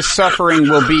 well, this suffering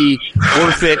will be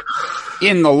worth it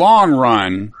in the long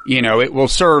run. You know, it will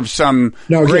serve some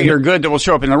greater good that will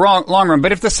show up in the long run.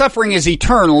 But if the suffering is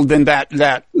eternal, then that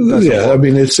doesn't work. I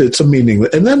mean, it's a meaning.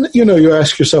 And then, you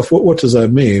ask yourself, what does that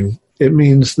mean? It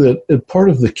means that part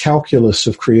of the calculus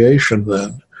of creation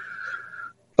then,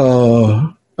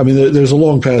 there's a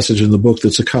long passage in the book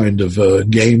that's a kind of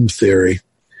game theory.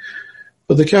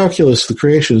 But the calculus of the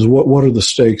creation is what are the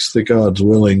stakes that God's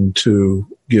willing to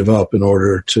give up in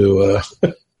order to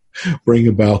bring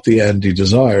about the end he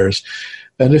desires.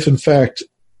 And if, in fact,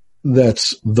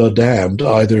 that's the damned,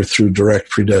 either through direct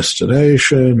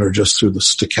predestination or just through the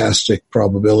stochastic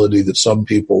probability that some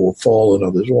people will fall and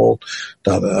others won't,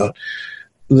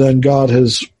 then God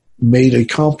has made a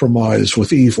compromise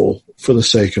with evil for the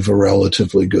sake of a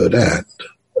relatively good end.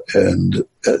 And,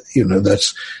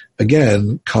 that's,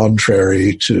 again,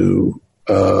 contrary to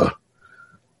the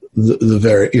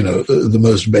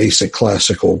most basic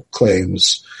classical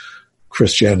claims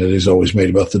Christianity has always made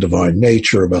about the divine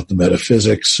nature, about the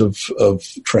metaphysics of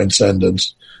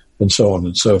transcendence, and so on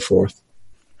and so forth.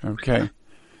 Okay.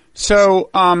 So,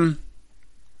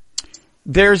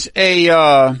 there's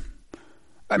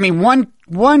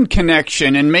one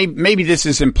connection, and maybe this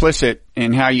is implicit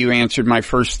in how you answered my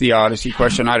first theodicy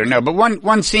question, I don't know, but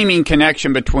one seeming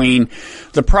connection between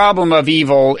the problem of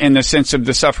evil in the sense of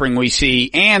the suffering we see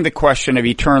and the question of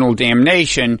eternal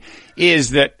damnation is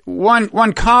that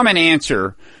one common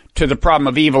answer to the problem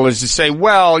of evil is to say,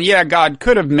 well, yeah, God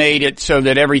could have made it so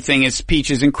that everything is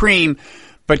peaches and cream,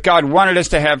 but God wanted us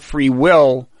to have free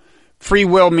will. Free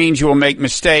will means you will make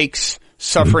mistakes.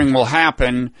 Suffering will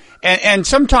happen. And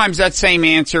sometimes that same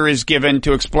answer is given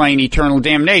to explain eternal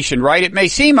damnation, right? It may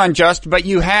seem unjust, but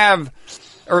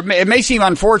it may seem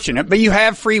unfortunate, but you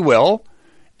have free will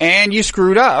and you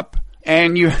screwed up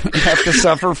and you have to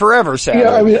suffer forever,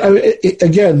 sadly. Yeah,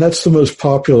 again, that's the most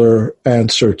popular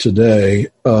answer today.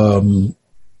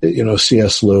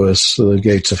 C.S. Lewis, the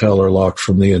gates of hell are locked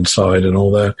from the inside and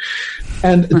all that.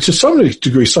 And to some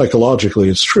degree, psychologically,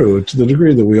 it's true. To the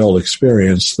degree that we all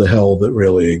experience the hell that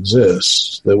really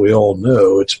exists, that we all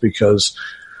know, it's because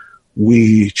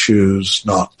we choose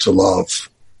not to love,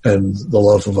 and the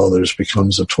love of others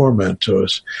becomes a torment to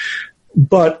us.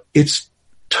 But it's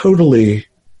totally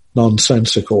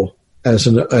nonsensical as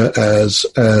a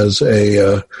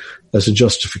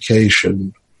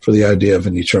justification for the idea of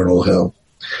an eternal hell,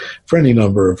 for any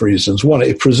number of reasons. One,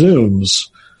 it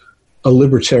presumes a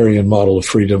libertarian model of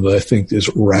freedom that I think is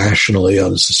rationally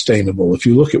unsustainable. If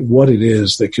you look at what it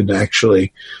is that can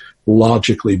actually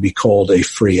logically be called a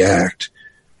free act,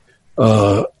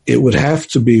 it would have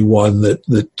to be one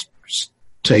that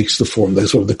takes the form, the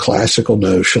sort of the classical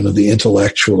notion of the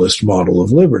intellectualist model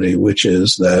of liberty, which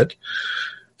is that,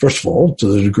 first of all, to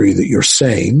the degree that you're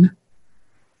sane,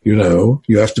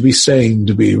 you have to be sane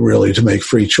to make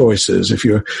free choices. If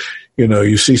you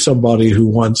see somebody who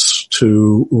wants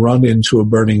to run into a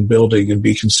burning building and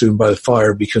be consumed by the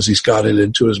fire because he's got it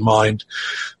into his mind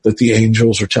that the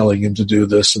angels are telling him to do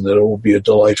this and that it will be a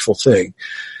delightful thing,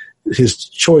 his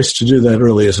choice to do that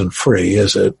really isn't free,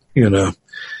 is it? You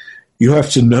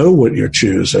have to know what you're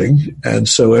choosing, and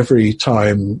so every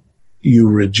time you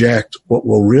reject what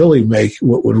would really make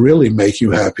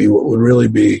you happy, what would really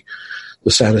be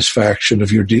the satisfaction of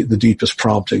the deepest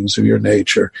promptings of your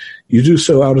nature, you do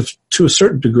so out of, to a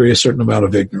certain degree, a certain amount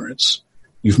of ignorance.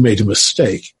 You've made a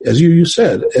mistake. As you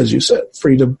said,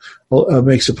 freedom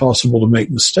makes it possible to make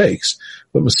mistakes.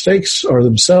 But mistakes are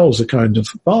themselves a kind of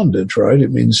bondage, right?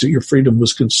 It means that your freedom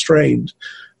was constrained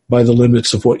by the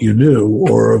limits of what you knew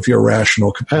or of your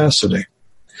rational capacity.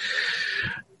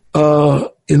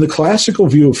 In the classical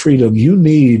view of freedom, you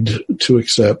need to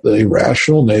accept that a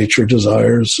rational nature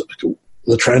desires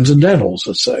the transcendentals,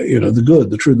 let's say, the good,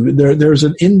 the truth. There's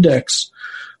an index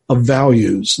of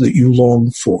values that you long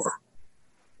for.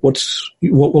 What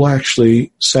will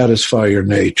actually satisfy your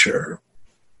nature?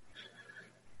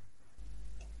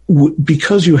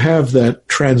 Because you have that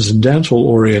transcendental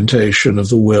orientation of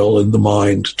the will and the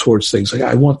mind towards things, like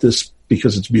I want this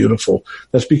because it's beautiful.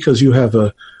 That's because you have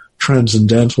a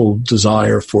transcendental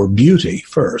desire for beauty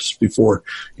first, before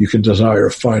you can desire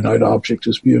a finite object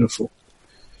as beautiful.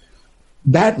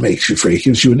 That makes you free. It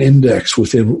gives you an index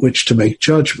within which to make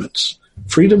judgments.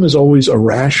 Freedom is always a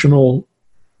rational.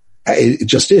 It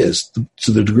just is.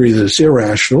 To the degree that it's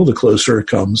irrational, the closer it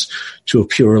comes to a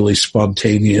purely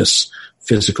spontaneous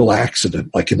physical accident,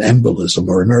 like an embolism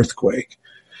or an earthquake.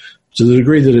 To the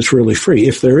degree that it's really free,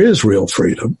 if there is real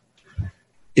freedom,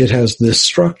 it has this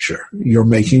structure. You're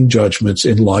making judgments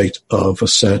in light of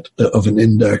an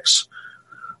index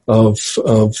of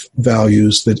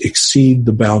values that exceed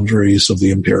the boundaries of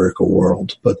the empirical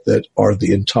world, but that are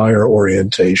the entire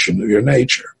orientation of your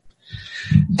nature.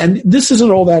 And this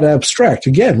isn't all that abstract.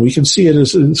 Again, we can see it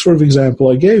as the sort of example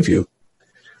I gave you.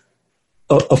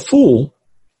 A fool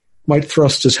might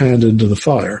thrust his hand into the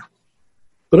fire,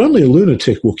 but only a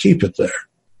lunatic will keep it there,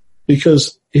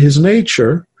 because his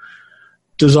nature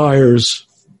desires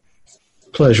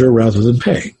pleasure rather than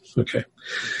pain. Okay.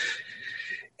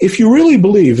 If you really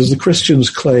believe, as the Christians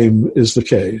claim is the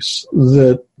case,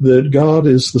 that God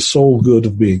is the sole good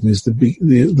of being, is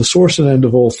the source and end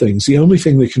of all things, the only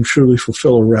thing that can truly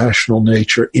fulfill a rational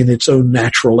nature in its own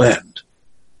natural end,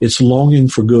 it's longing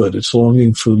for good, it's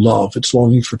longing for love, it's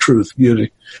longing for truth,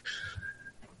 beauty,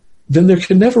 then there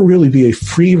can never really be a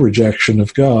free rejection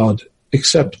of God,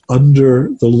 except under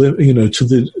to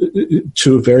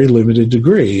a very limited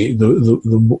degree.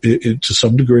 To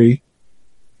some degree,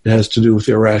 it has to do with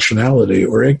irrationality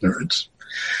or ignorance.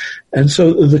 And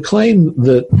so the claim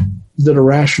that a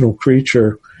rational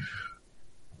creature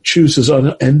chooses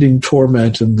unending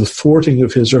torment and the thwarting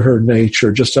of his or her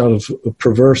nature just out of a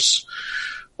perversity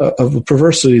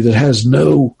that has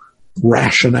no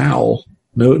rationale,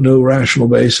 no rational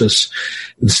basis,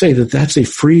 and say that that's a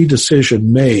free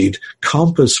decision made,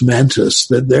 compos mentis,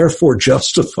 that therefore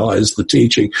justifies the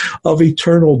teaching of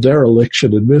eternal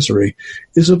dereliction and misery,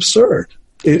 is absurd.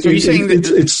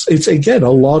 It's again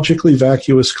a logically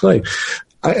vacuous claim.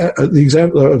 The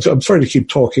example. I'm sorry to keep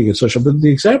talking and such, but the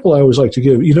example I always like to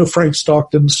give. Frank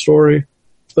Stockton's story,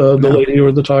 the lady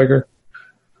or the tiger.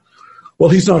 Well,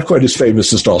 he's not quite as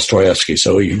famous as Dostoevsky,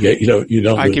 so you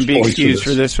don't. I can be excused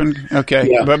for this one.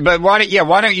 Okay, yeah. But why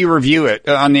don't you review it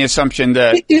on the assumption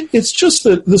that it's just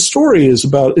that the story is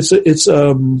about it's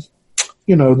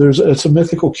a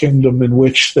mythical kingdom in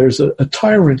which there's a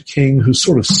tyrant king who's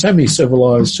sort of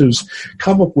semi-civilized, who's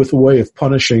come up with a way of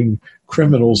punishing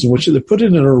criminals in which they put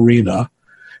in an arena,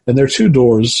 and there are two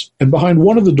doors, and behind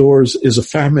one of the doors is a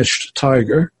famished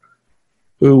tiger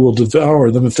who will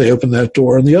devour them if they open that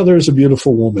door, and the other is a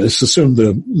beautiful woman. It's assumed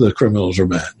the criminals are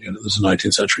men. This is a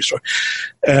 19th century story.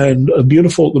 And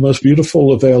the most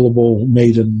beautiful available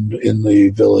maiden in the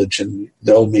village, and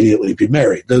they'll immediately be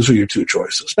married. Those are your two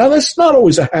choices. Now, that's not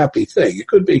always a happy thing. It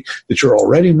could be that you're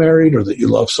already married or that you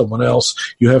love someone else.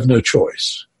 You have no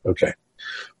choice. Okay.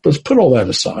 But let's put all that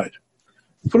aside.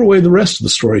 Put away the rest of the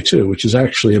story, too, which is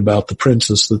actually about the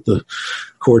princess that the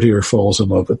courtier falls in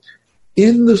love with.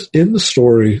 In the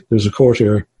story, there's a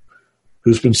courtier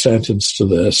who's been sentenced to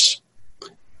this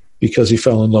because he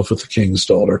fell in love with the king's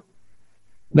daughter.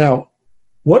 Now,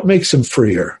 what makes him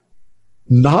freer?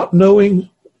 Not knowing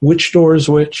which door is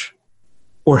which,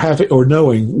 or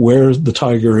knowing where the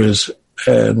tiger is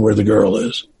and where the girl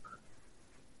is?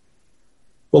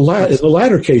 Well, in the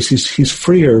latter case, he's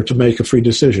freer to make a free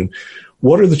decision.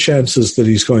 What are the chances that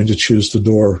he's going to choose the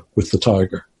door with the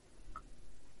tiger?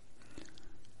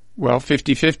 Well,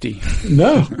 50-50.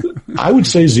 No, I would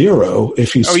say 0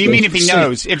 if he's. Oh, you mean if he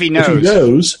knows? If he knows. If he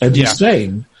knows and he's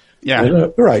sane. Yeah.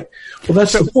 Right. Well,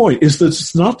 that's the point, is that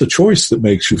it's not the choice that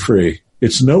makes you free.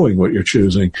 It's knowing what you're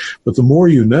choosing. But the more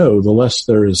you know, the less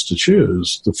there is to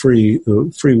choose. The free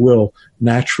will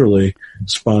naturally,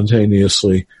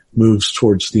 spontaneously moves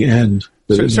towards the end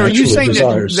that it so are you saying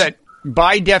desires. that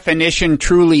by definition,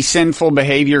 truly sinful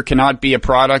behavior cannot be a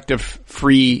product of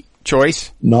free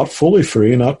choice? Not fully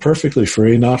free, not perfectly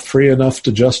free, not free enough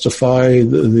to justify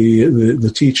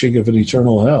the teaching of an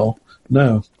eternal hell.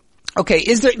 No. Okay.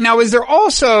 Is there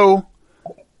also,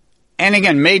 and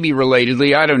again, maybe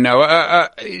relatedly, I don't know,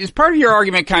 is part of your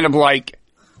argument kind of like,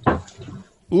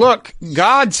 look,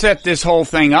 God set this whole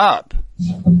thing up.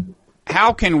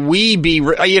 How can we be,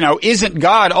 isn't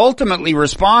God ultimately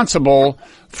responsible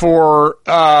for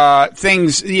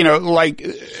things, like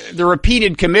the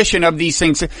repeated commission of these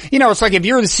things? It's like if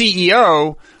you're the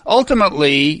CEO,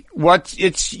 ultimately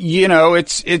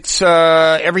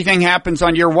everything happens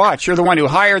on your watch. You're the one who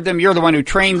hired them, you're the one who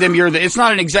trained them, it's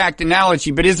not an exact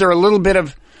analogy, but is there a little bit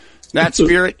of that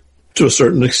spirit? To a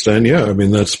certain extent, yeah. I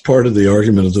mean, that's part of the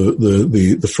argument of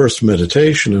the first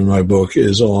meditation in my book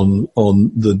is on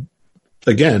the,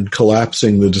 again,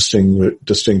 collapsing the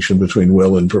distinction between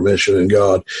will and permission and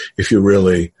God. If you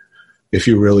really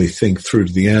think through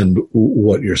to the end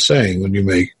what you're saying when you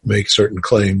make certain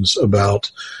claims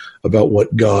about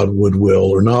what God would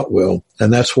will or not will.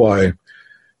 And that's why,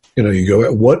 you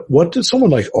go, what did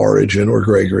someone like Origen or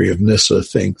Gregory of Nyssa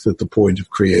think that the point of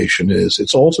creation is?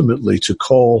 It's ultimately to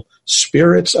call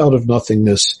spirits out of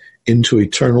nothingness into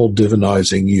eternal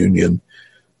divinizing union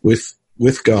with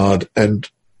God and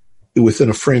within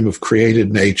a frame of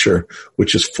created nature,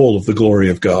 which is full of the glory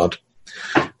of God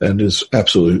and is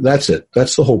absolutely, that's it.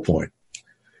 That's the whole point.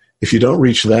 If you don't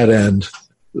reach that end,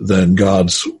 then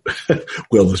God's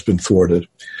will has been thwarted.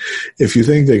 If you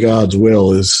think that God's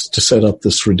will is to set up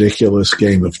this ridiculous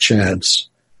game of chance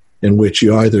in which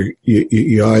you either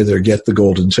get the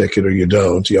golden ticket or you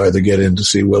don't, you either get in to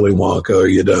see Willy Wonka or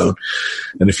you don't,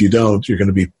 and if you don't, you're going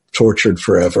to be tortured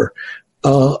forever.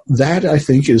 That, I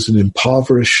think, is an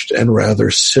impoverished and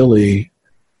rather silly,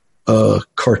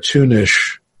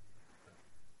 cartoonish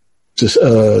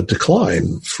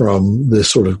decline from this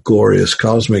sort of glorious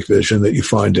cosmic vision that you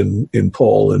find in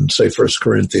Paul in, say, 1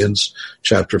 Corinthians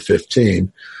chapter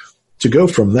 15. To go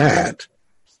from that,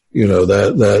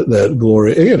 that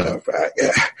glory,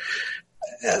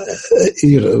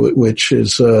 which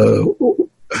is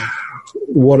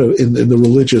one of in the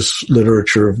religious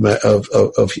literature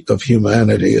of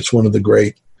humanity, it's one of the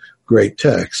great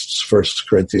texts. 1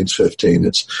 Corinthians 15.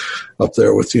 It's up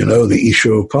there with the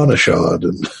Isha Upanishad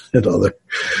and other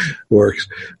works,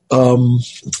 or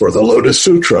the Lotus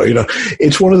Sutra.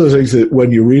 It's one of those things that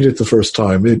when you read it the first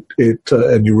time, it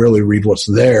and you really read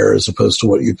what's there as opposed to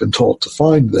what you've been taught to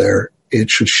find there, it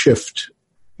should shift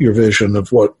your vision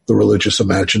of what the religious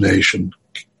imagination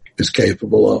is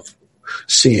capable of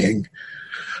seeing.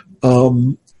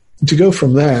 To go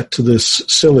from that to this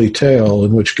silly tale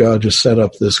in which God just set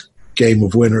up this game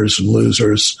of winners and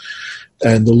losers,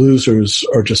 and the losers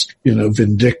are just,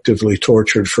 vindictively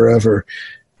tortured forever,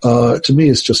 to me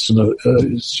is just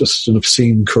an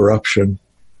obscene corruption.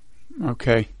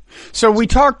 Okay. So we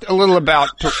talked a little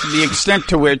about the extent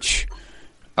to which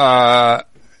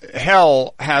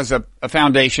hell has a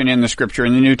foundation in the Scripture,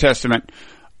 in the New Testament.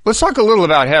 Let's talk a little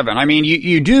about heaven. I mean,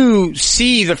 you do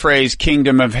see the phrase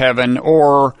kingdom of heaven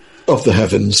or of the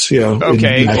heavens, yeah.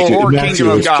 Okay, or kingdom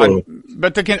of God.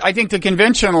 But I think the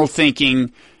conventional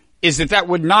thinking is that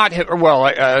would not have,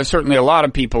 certainly a lot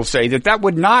of people say that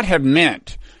would not have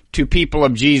meant to people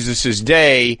of Jesus'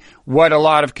 day what a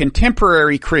lot of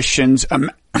contemporary Christians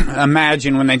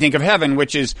imagine when they think of heaven,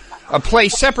 which is a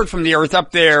place separate from the earth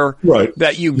up there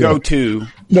that you go to.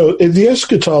 No, the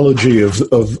eschatology of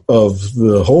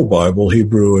the whole Bible,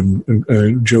 Hebrew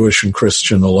and Jewish and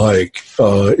Christian alike,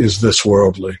 is this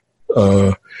worldly.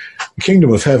 The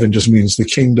kingdom of heaven just means the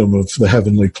kingdom of the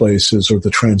heavenly places or the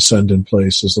transcendent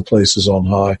places, the places on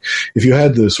high. If you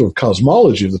had the sort of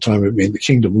cosmology of the time, it would mean the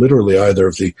kingdom literally either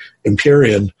of the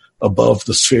Empyrean above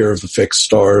the sphere of the fixed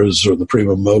stars or the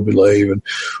primum mobile even,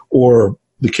 or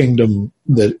the kingdom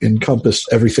that encompassed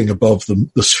everything above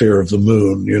the sphere of the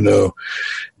moon, you know.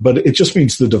 But it just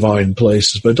means the divine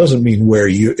places, but it doesn't mean where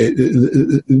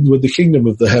with the kingdom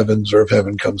of the heavens or of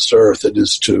heaven comes to earth, it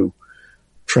is to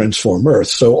transform earth.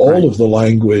 So all of the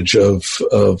language of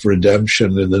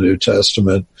redemption in the New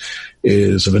Testament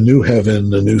is of a new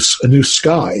heaven, a new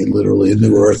sky, literally a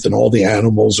new earth, and all the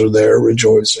animals are there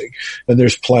rejoicing. And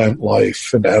there's plant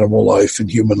life and animal life and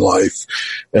human life.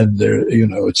 And there, you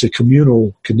know,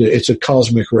 it's a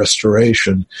cosmic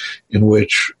restoration in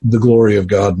which the glory of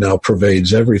God now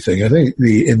pervades everything. I think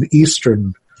in the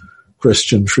Eastern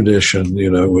Christian tradition, you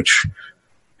know, which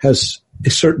has a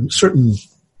certain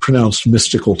pronounced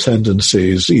mystical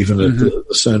tendencies, even at the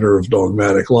center of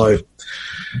dogmatic life.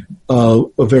 A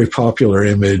very popular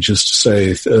image is to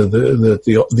say that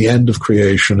the end of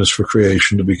creation is for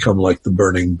creation to become like the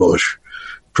burning bush,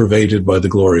 pervaded by the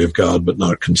glory of God, but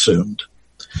not consumed.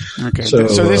 Okay, so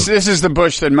this is the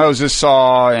bush that Moses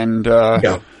saw, and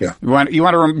yeah. You want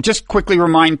to just quickly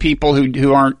remind people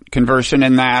who aren't conversant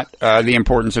in that the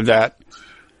importance of that.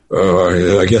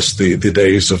 I guess the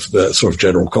days of that sort of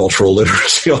general cultural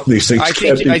literacy on these things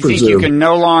can't be presumed. I think you can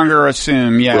no longer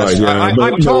assume, yes. Right, yeah,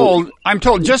 I'm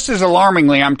told, just as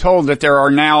alarmingly, I'm told that there are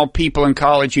now people in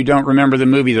college who don't remember the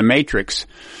movie The Matrix.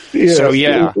 Yeah, so,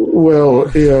 yeah.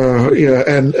 Well, yeah.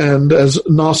 And as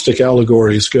Gnostic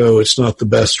allegories go, it's not the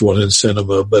best one in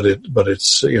cinema, but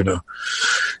it's, you know, it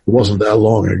wasn't that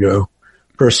long ago.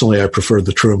 Personally, I prefer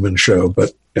The Truman Show,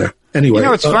 but yeah. Anyway, you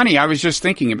know, it's funny. I was just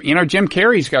thinking, you know, Jim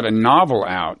Carrey's got a novel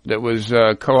out that was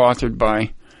co-authored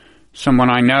by someone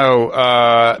I know.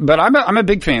 But I'm a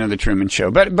big fan of The Truman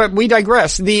Show. But we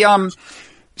digress. The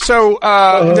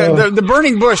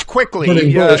burning bush quickly.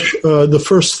 Burning bush. The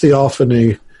first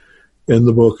theophany in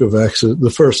the book of Exodus, the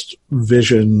first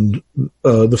vision,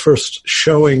 the first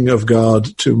showing of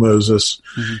God to Moses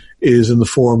is in the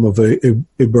form of a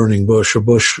burning bush, a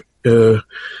bush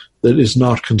that is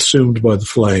not consumed by the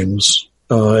flames,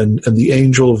 and the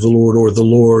angel of the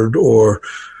Lord or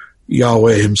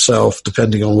Yahweh himself,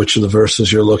 depending on which of the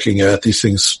verses you're looking at, these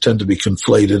things tend to be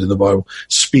conflated in the Bible,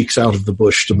 speaks out of the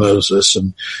bush to Moses,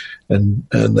 and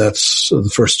that's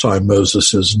the first time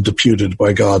Moses is deputed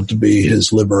by God to be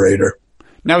his liberator.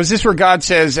 Now, is this where God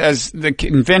says, as the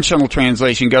conventional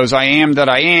translation goes, I am that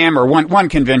I am, or one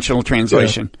conventional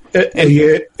translation?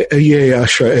 Ehyeh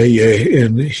Asher Ehyeh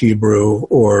in Hebrew,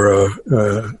 or,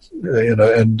 you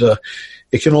know, and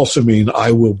it can also mean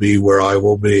I will be where I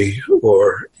will be,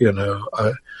 or, you know,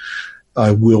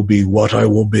 I will be what I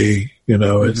will be. You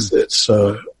know, it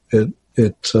can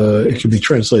be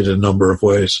translated a number of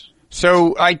ways.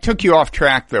 So I took you off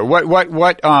track there. What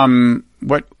were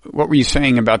you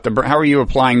saying about how are you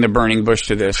applying the burning bush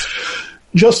to this?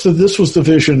 Just that this was the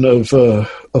vision of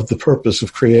the purpose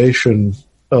of creation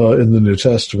in the New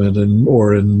Testament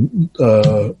or in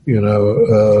the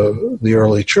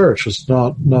early church. It's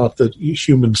not that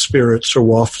human spirits are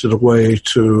wafted away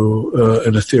to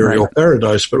an ethereal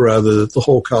paradise, but rather that the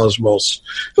whole cosmos.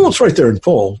 Well, it's right there in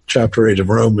Paul, chapter 8 of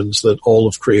Romans, that all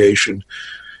of creation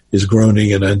is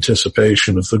groaning in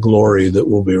anticipation of the glory that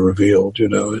will be revealed. You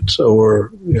know,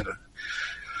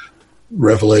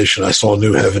 Revelation. I saw a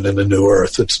new heaven and a new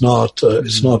earth. It's not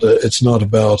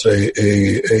about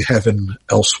a heaven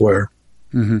elsewhere.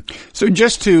 Mm-hmm. So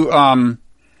just to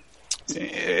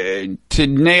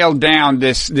nail down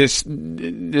this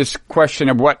question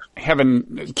of what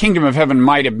kingdom of heaven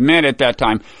might have meant at that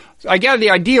time, I gather the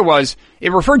idea was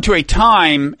it referred to a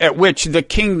time at which the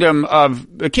kingdom of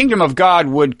God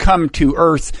would come to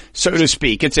earth, so to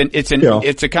speak. It's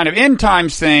a kind of end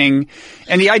times thing,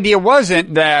 and the idea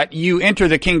wasn't that you enter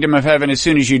the kingdom of heaven as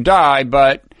soon as you die,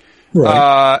 but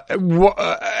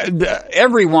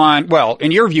everyone, well,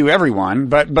 in your view, everyone,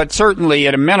 but certainly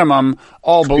at a minimum,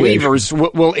 all believers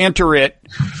will enter it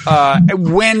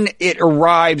when it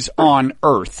arrives on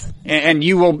earth, and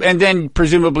then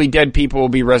presumably dead people will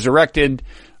be resurrected,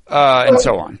 and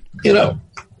so on. You know,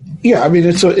 yeah, I mean,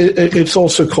 it's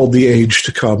also called the age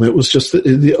to come. It was just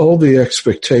all the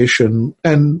expectation,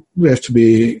 and we have to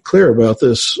be clear about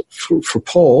this for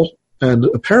Paul and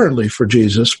apparently for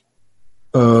Jesus.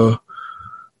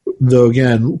 Though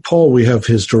again, Paul, we have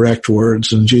his direct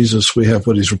words, and Jesus, we have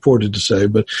what he's reported to say,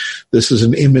 but this is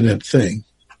an imminent thing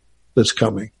that's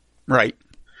coming. Right.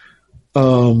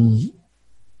 And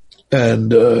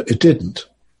it didn't,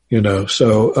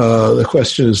 So the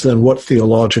question is then, what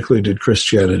theologically did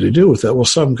Christianity do with that? Well,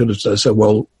 some could have said,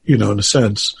 well, in a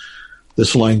sense,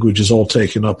 this language is all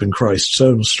taken up in Christ's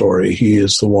own story. He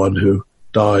is the one who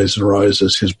dies and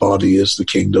rises. His body is the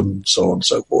kingdom, and so on and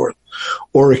so forth.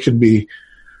 Or it can be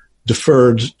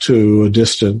deferred to a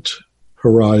distant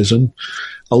horizon.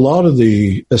 A lot of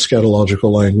the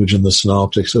eschatological language in the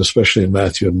synoptics, especially in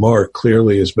Matthew and Mark,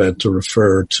 clearly is meant to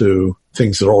refer to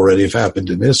things that already have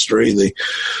happened in history, the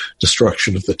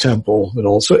destruction of the temple and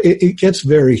all. So it gets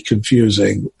very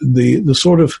confusing. The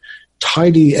sort of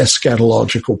tidy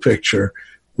eschatological picture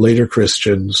later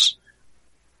Christians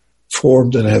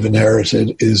formed and have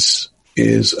inherited is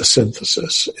a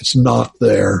synthesis. It's not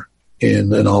there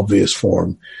in an obvious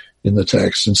form in the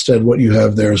text. Instead, what you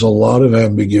have there is a lot of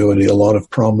ambiguity, a lot of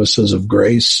promises of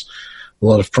grace, a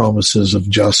lot of promises of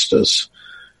justice.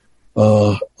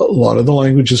 A lot of the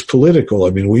language is political. I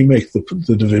mean, we make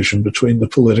the division between the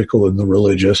political and the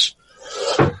religious.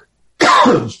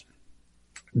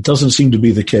 It doesn't seem to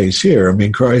be the case here. I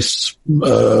mean, Christ's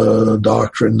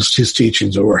doctrines, his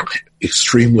teachings were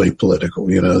extremely political.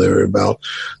 They're about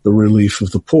the relief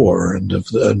of the poor and of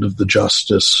the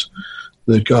justice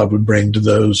that God would bring to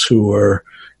those who were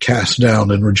cast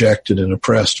down and rejected and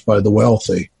oppressed by the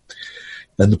wealthy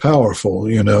and the powerful,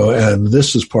 and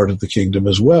this is part of the kingdom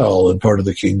as well, and part of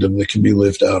the kingdom that can be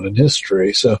lived out in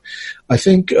history. So I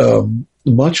think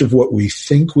much of what we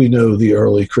think we know the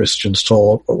early Christians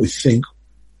taught, what we think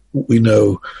we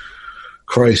know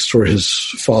Christ or his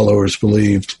followers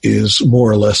believed, is more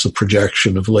or less a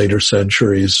projection of later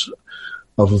centuries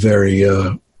of a very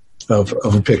of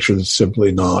a picture that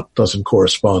simply doesn't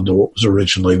correspond to what was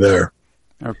originally there.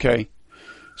 Okay.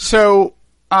 So,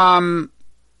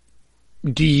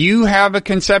 do you have a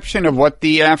conception of what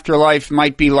the afterlife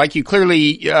might be like? You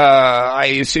clearly, I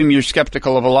assume you're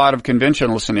skeptical of a lot of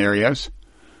conventional scenarios.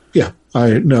 Yeah,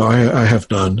 I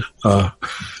have none.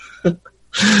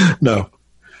 No.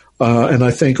 And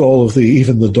I think all of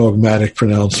even the dogmatic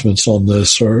pronouncements on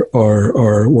this are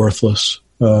worthless.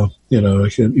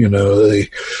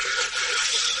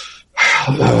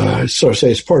 Sort of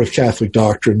say it's part of Catholic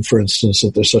doctrine, for instance,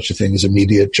 that there's such a thing as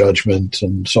immediate judgment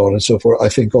and so on and so forth. I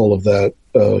think all of that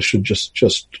should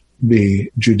just be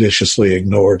judiciously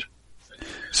ignored.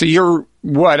 So you're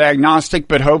what, agnostic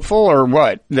but hopeful, or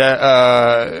what? I'm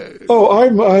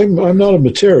not a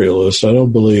materialist. I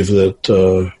don't believe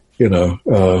that.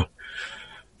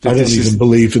 I don't even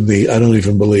believe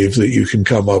that you can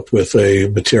come up with a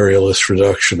materialist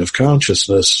reduction of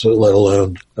consciousness, let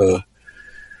alone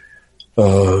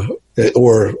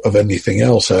or of anything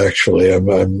else. Actually, I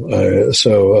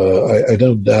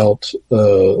don't doubt.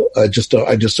 I just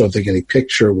don't think any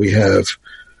picture we have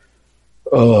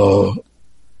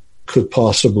could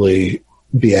possibly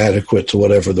be adequate to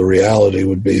whatever the reality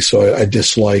would be. So I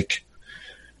dislike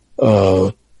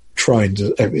trying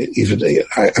to.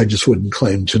 I just wouldn't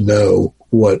claim to know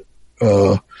what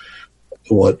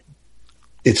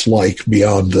it's like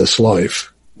beyond this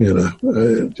life.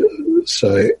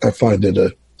 So I find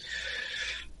it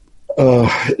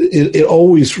it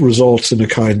always results in a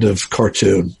kind of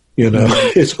cartoon.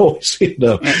 It's always you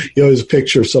always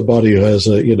picture somebody who has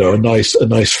a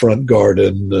nice front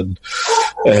garden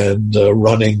and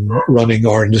running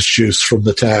orange juice from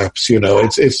the taps.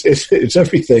 It's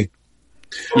everything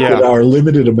that our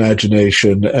limited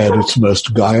imagination at its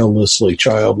most guilelessly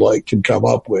childlike can come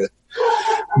up with.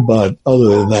 But other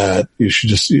than that, you should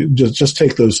just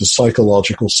take those as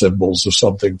psychological symbols of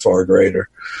something far greater.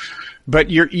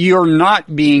 But you're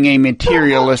not being a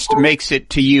materialist makes it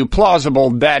to you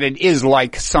plausible that it is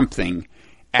like something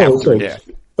after death.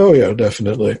 Oh yeah,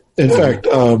 definitely. In fact,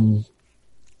 I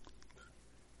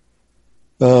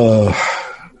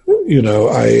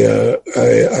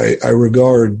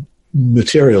regard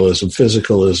materialism,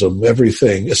 physicalism,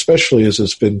 everything, especially as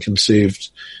it's been conceived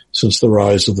since the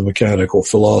rise of the mechanical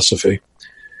philosophy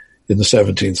in the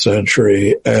 17th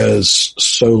century, as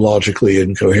so logically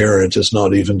incoherent as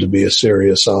not even to be a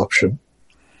serious option.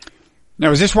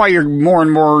 Now, is this why you're more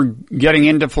and more getting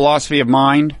into philosophy of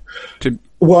mind?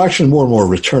 Well, actually, more and more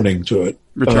returning to it.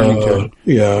 Yeah,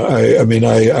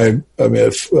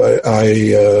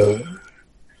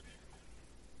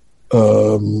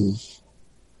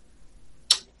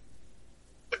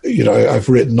 I've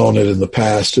written on it in the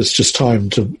past. It's just time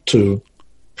to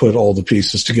put all the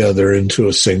pieces together into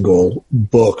a single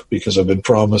book, because I've been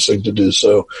promising to do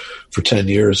so for 10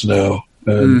 years now.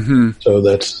 And so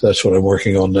that's what I'm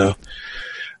working on now.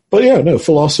 But yeah, no,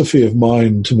 philosophy of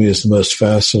mind to me is the most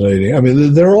fascinating. I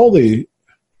mean, there are all the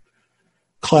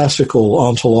classical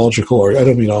ontological, I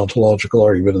don't mean ontological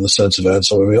argument in the sense of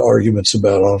Ansel, I mean arguments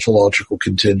about ontological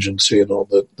contingency and all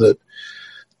that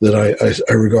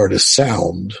I regard as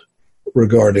sound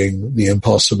regarding the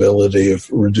impossibility of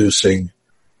reducing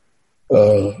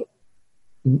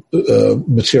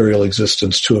material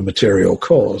existence to a material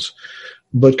cause.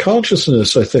 But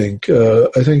consciousness, I think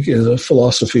in a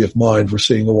philosophy of mind, we're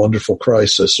seeing a wonderful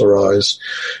crisis arise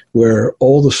where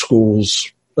all the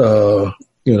schools, that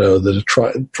have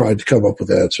tried to come up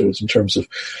with answers in terms of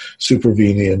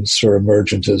supervenience or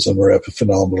emergentism or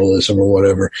epiphenomenalism or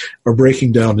whatever, are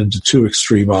breaking down into two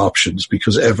extreme options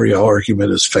because every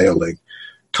argument is failing.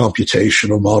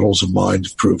 Computational models of mind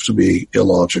have proved to be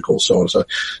illogical. So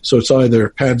it's either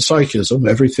panpsychism,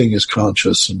 everything is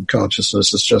conscious and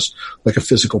consciousness is just like a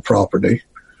physical property,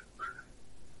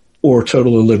 or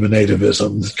total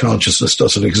eliminativism, consciousness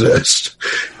doesn't exist.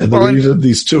 And the reason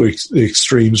these two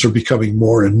extremes are becoming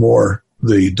more and more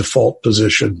the default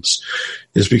positions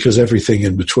is because everything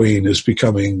in between has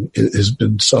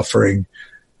been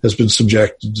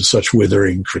subjected to such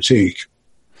withering critique.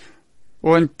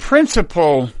 Well, in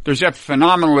principle, there's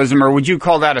epiphenomenalism, or would you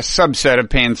call that a subset of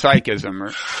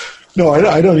panpsychism? No,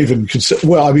 I don't even consider.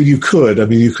 Well, I mean, you could. I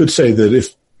mean, you could say that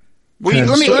if. Well,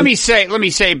 let me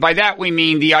say by that we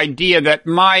mean the idea that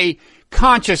my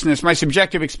consciousness, my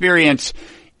subjective experience,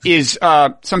 is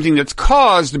something that's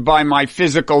caused by my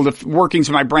physical workings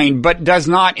of my brain, but does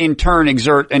not in turn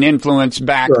exert an influence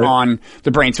back on the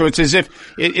brain. So it's as if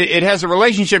it has a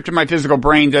relationship to my physical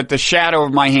brain that the shadow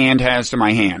of my hand has to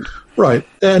my hand. Right.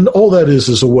 And all that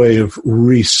is a way of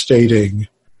restating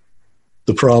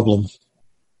the problem.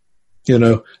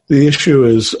 The issue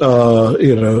is,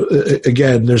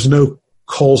 again, there's no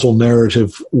causal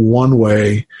narrative one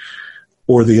way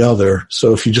or the other.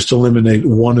 So if you just eliminate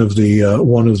one of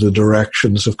the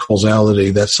directions of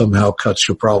causality, that somehow cuts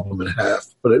your problem in half,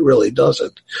 but it really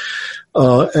doesn't.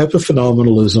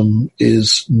 Epiphenomenalism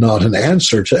is not an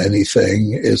answer to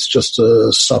anything. It's just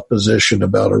a supposition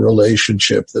about a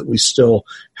relationship that we still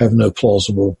have no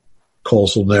plausible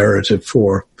causal narrative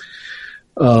for.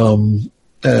 I mean,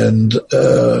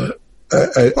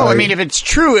 if it's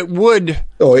true, it would.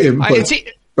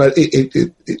 But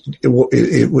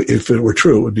if it were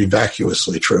true, it would be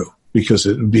vacuously true, because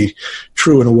it would be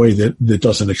true in a way that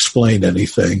doesn't explain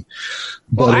anything.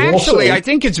 But I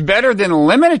think it's better than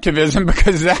eliminativism,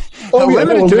 because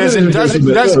eliminativism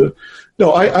doesn't.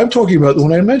 No, I'm talking about,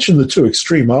 when I mentioned the two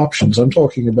extreme options, I'm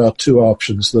talking about two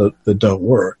options that don't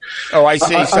work. Oh, I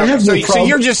see. So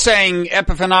you're just saying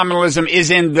epiphenomenalism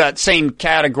is in that same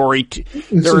category.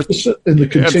 There are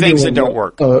things that don't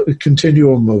work. A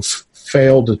continuum of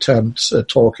failed attempts at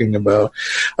talking about,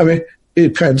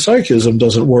 panpsychism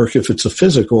doesn't work if it's a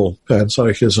physical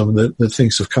panpsychism that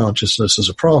thinks of consciousness as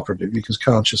a property, because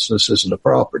consciousness isn't a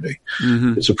property.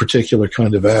 Mm-hmm. It's a particular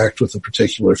kind of act with a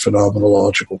particular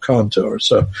phenomenological contour.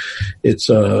 So it's,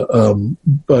 there are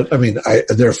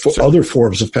other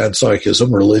forms of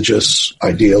panpsychism, religious,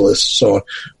 idealists, so on,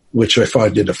 which I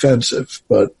find inoffensive,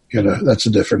 but, that's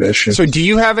a different issue. So do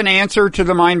you have an answer to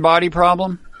the mind-body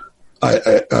problem? How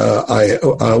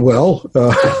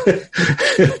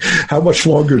much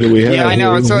longer do we have? Yeah, I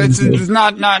know. So it's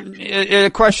not a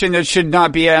question that should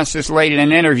not be asked this late in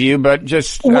an interview, but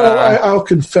just. I'll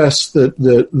confess that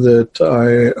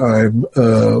I'm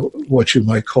what you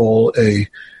might call a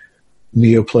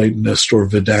Neoplatonist or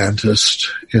Vedantist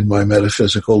in my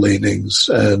metaphysical leanings,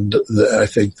 and I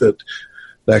think that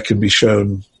can be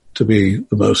shown to be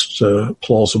the most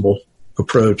plausible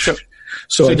approach.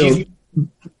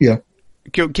 Yeah.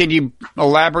 Can you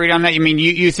elaborate on that? You mean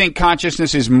you think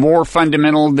consciousness is more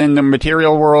fundamental than the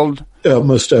material world? Yeah,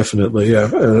 most definitely. Yeah,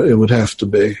 it would have to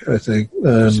be, I think.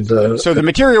 And so the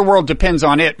material world depends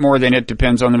on it more than it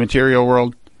depends on the material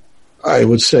world. I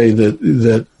would say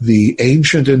that the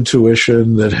ancient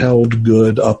intuition that held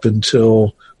good up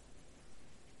until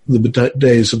the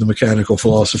days of the mechanical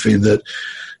philosophy that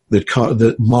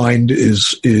mind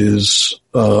is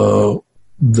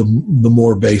the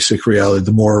more basic reality,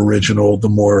 the more original, the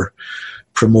more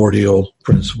primordial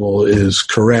principle is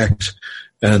correct,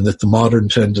 and that the modern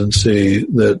tendency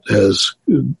that has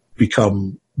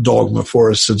become dogma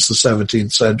for us since the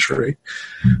 17th century,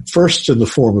 first in the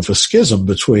form of a schism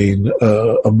between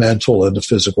a mental and a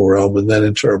physical realm, and then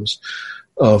in terms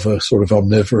of a sort of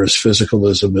omnivorous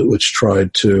physicalism which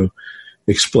tried to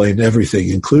explain everything,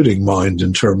 including mind,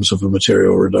 in terms of a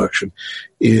material reduction,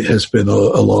 it has been a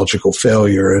logical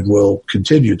failure and will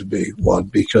continue to be one,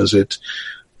 because it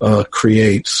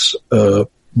creates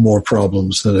more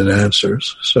problems than it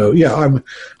answers. So, yeah, I'm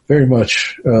very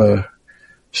much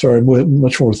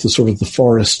much more with the sort of the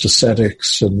forest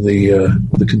ascetics and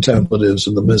the contemplatives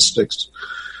and the mystics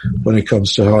when it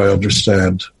comes to how I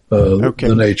understand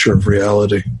the nature of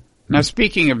reality. Now,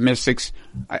 speaking of mystics,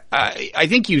 I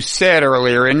think you said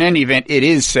earlier, in any event, it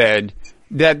is said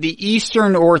that the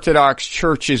Eastern Orthodox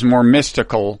Church is more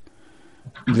mystical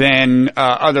than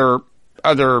other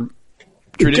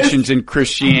traditions in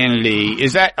Christianity.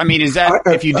 Is that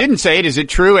if you didn't say it, is it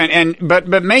true?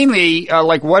 But mainly,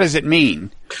 what does it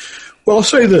mean? Well, I'll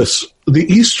say this: the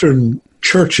Eastern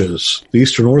churches, the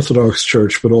Eastern Orthodox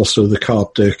Church, but also the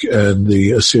Coptic and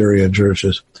the Assyrian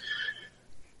churches,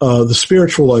 the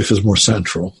spiritual life is more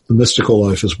central. The mystical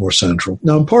life is more central.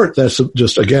 Now, in part, that's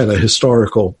just, again, a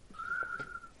historical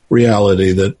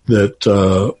reality that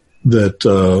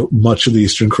much of the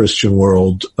Eastern Christian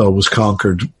world was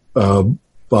conquered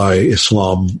by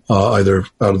Islam, either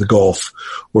out of the Gulf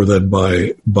or then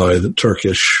by the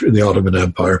Turkish, the Ottoman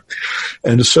Empire.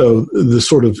 And so the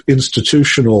sort of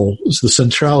the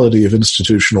centrality of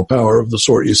institutional power of the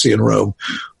sort you see in Rome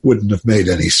wouldn't have made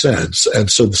any sense.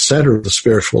 And so the center of the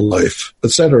spiritual life, the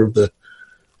center of the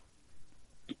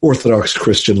Orthodox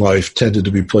Christian life tended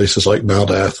to be places like Mount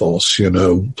Athos,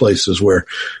 places where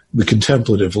the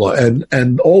contemplative life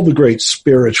and all the great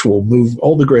spiritual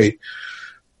all the great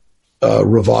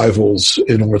revivals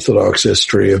in Orthodox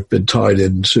history have been tied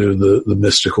into the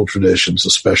mystical traditions,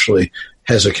 especially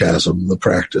hesychasm,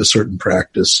 a certain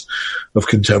practice of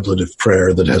contemplative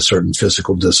prayer that has certain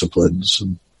physical disciplines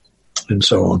and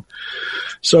so on.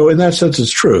 So in that sense, it's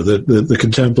true that the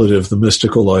contemplative, the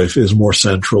mystical life is more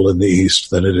central in the East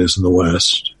than it is in the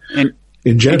West. And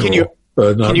in general.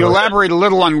 Can you elaborate a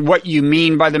little on what you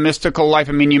mean by the mystical life?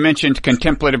 I mean, you mentioned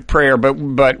contemplative prayer,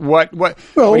 but what do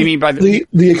you mean by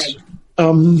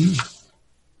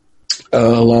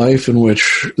a life in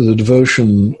which the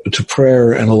devotion to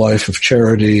prayer and a life of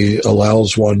charity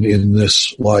allows one in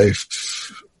this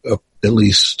life at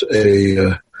least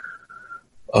a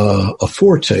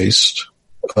foretaste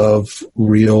of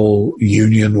real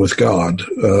union with God,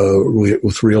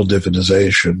 with real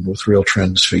divinization, with real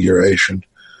transfiguration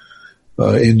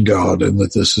in God, and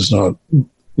that this is not,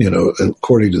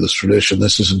 according to this tradition,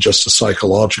 this isn't just a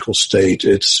psychological state.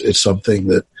 It's something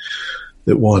that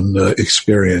one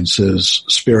experiences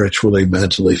spiritually,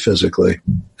 mentally, physically,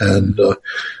 and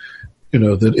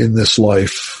that in this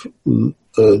life, the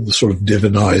sort of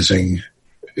divinizing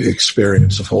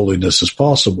experience of holiness is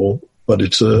possible. But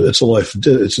it's a life.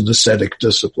 It's an ascetic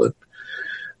discipline,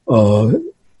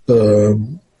 and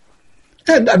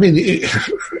I mean, it's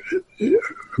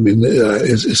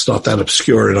not that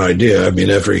obscure an idea. I mean,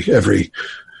 every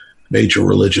major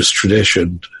religious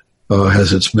tradition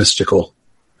has its mystical,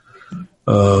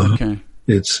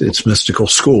 its mystical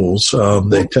schools.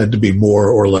 They tend to be more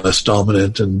or less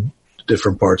dominant in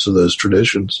different parts of those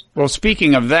traditions. Well,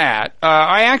 speaking of that,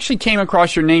 I actually came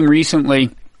across your name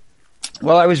recently.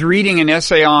 Well, I was reading an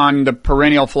essay on the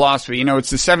perennial philosophy. It's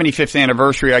the 75th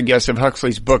anniversary, I guess, of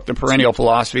Huxley's book, The Perennial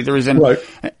Philosophy. There was an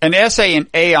essay in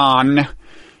Aeon,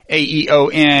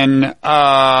 A-E-O-N,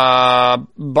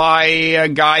 by a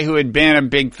guy who had been a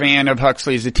big fan of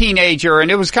Huxley as a teenager, and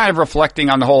it was kind of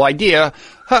reflecting on the whole idea.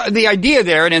 The idea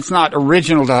there, and it's not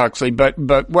original to Huxley, but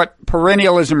what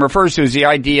perennialism refers to is the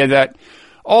idea that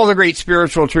all the great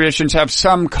spiritual traditions have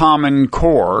some common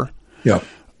core. Yeah.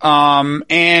 I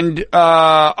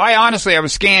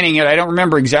was scanning it. I don't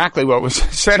remember exactly what was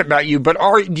said about you, but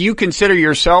do you consider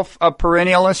yourself a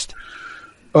perennialist?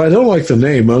 I don't like the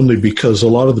name only because a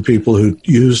lot of the people who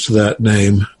used that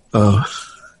name,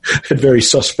 had very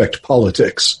suspect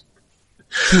politics.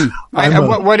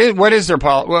 What is the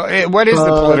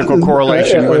political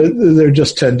correlation? There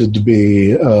just tended to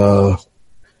be,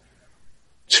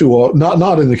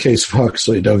 not in the case of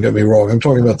Huxley, don't get me wrong. I'm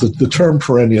talking about the term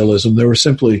perennialism. There were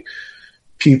simply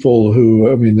people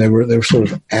who, they were sort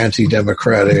of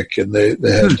anti-democratic, and they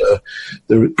had,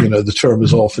 the term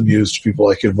is often used to people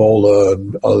like Evola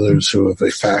and others who have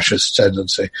a fascist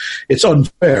tendency. It's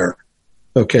unfair,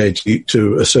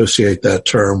 to associate that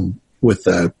term with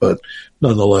that, but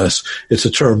nonetheless, it's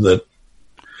a term that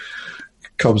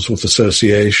comes with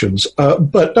associations.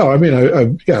 But no, I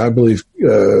believe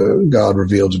God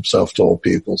revealed himself to all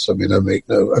peoples.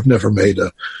 I've never made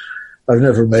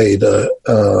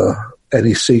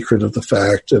any secret of the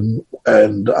fact, and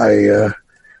I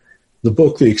the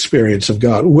book, The Experience of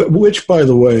God, which, by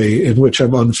the way, in which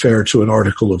I'm unfair to an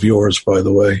article of yours, by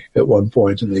the way, at one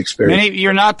point in The Experience.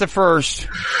 You're not the first.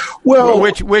 Well,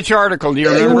 which article do you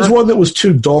remember? It was one that was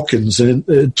too Dawkinsian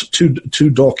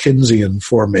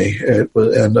for me, it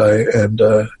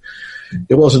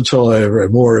wasn't until I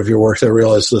read more of your work that I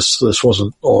realized this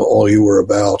wasn't all you were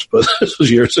about, but this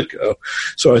was years ago.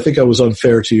 So I think I was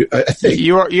unfair to you. I think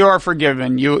you are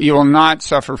forgiven. You will not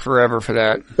suffer forever for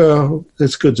that.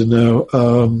 It's good to know.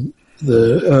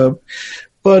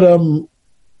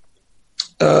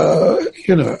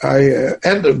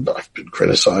 I've been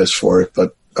criticized for it,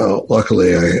 but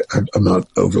luckily I'm not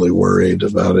overly worried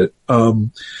about it. How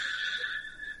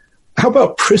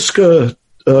about Prisca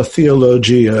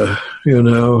Theologia?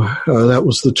 That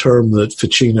was the term that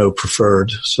Ficino preferred,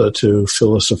 so to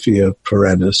Philosophia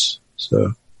Perennis.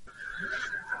 So,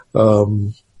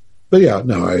 but yeah,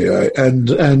 no,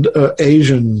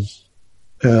 Asian.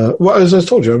 Well, as I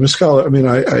told you, I'm a scholar. I mean,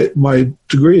 my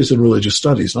degree is in religious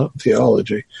studies, not in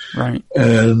theology. Right.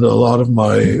 And a lot of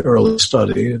my early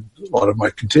study and a lot of my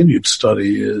continued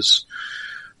study is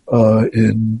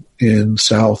in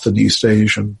South and East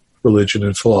Asian religion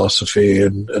and philosophy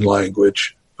and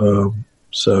language.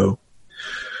 So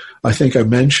I think I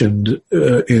mentioned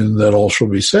in That All Shall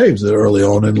Be Saved that early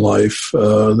on in life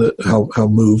that how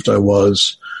moved I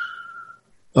was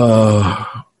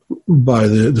by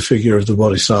the figure of the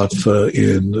Bodhisattva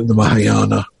in the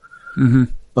Mahayana. Mm-hmm.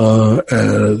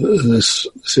 This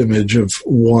image of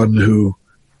one who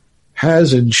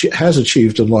has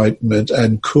achieved enlightenment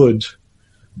and could,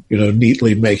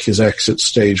 neatly make his exit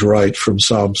stage right from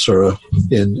samsara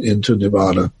into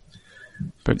nibbana,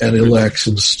 and elects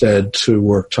instead to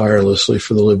work tirelessly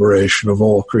for the liberation of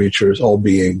all creatures, all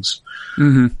beings,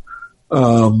 mm-hmm.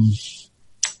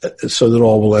 So that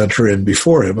all will enter in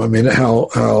before him. I mean, how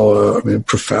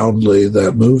profoundly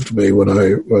that moved me when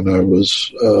I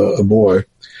was a boy,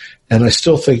 and I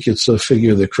still think it's a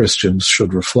figure that Christians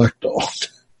should reflect on.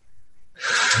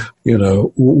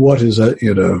 What is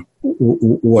that?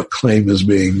 What claim is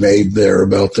being made there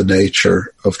about the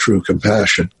nature of true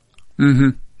compassion?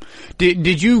 Mm-hmm.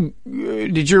 Did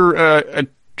your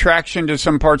attraction to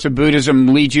some parts of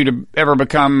Buddhism lead you to ever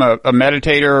become a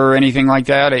meditator or anything like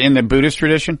that in the Buddhist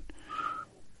tradition?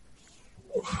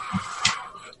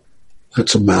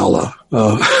 That's a mala.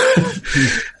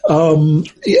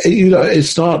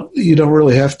 It's not. You don't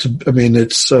really have to. I mean,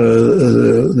 it's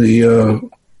the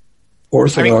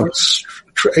Orthodox.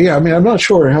 I'm not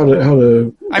sure how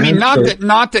to. I mean,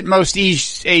 not that most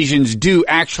East Asians do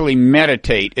actually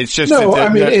meditate. It's just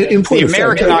the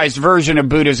Americanized version of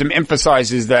Buddhism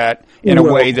emphasizes that in a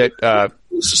way that.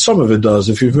 Some of it does.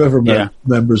 If you've ever met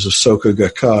members of Soka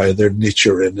Gakkai, they're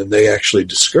Nichiren, and they actually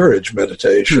discourage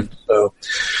meditation. So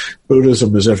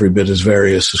Buddhism is every bit as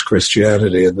various as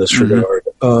Christianity in this regard.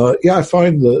 I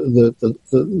find the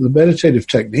meditative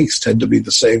techniques tend to be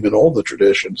the same in all the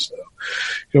traditions,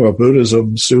 though.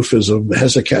 Buddhism, Sufism,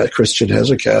 Christian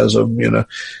hesychasm,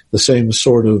 the same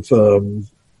sort of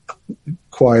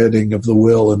quieting of the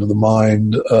will and of the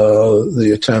mind,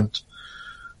 the attempt.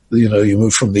 You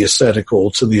move from the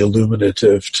ascetical to the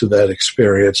illuminative to that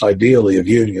experience, ideally of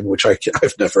union, which I've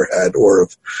never had, or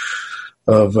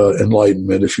of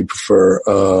enlightenment, if you prefer.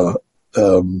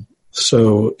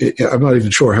 So I'm not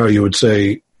even sure how you would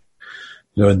say,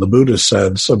 in the Buddhist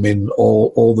sense. I mean,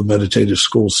 all the meditative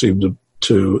schools seem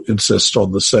to insist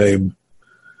on the same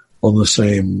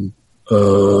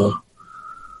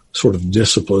sort of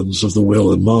disciplines of the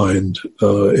will and mind.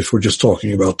 If we're just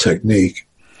talking about technique.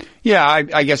 Yeah,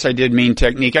 I guess I did mean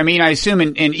technique. I mean, I assume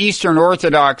in Eastern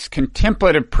Orthodox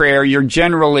contemplative prayer, you're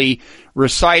generally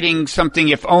reciting something,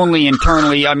 if only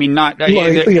internally. I mean, not like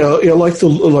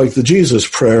the Jesus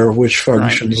prayer, which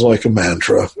functions like a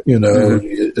mantra.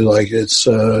 Like it's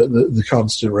the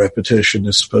constant repetition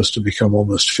is supposed to become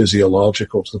almost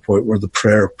physiological to the point where the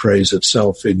prayer prays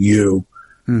itself in you.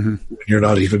 Mm-hmm. You're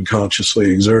not even consciously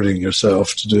exerting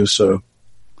yourself to do so.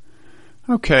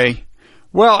 Okay.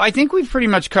 Well, I think we've pretty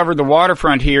much covered the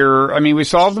waterfront here. I mean, we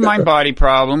solved the mind-body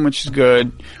problem, which is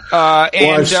good.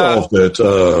 I solved it.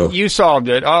 You solved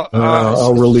it.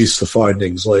 I'll release the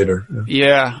findings later.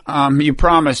 Yeah. You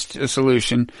promised a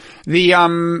solution.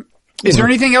 Is there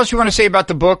anything else you want to say about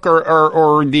the book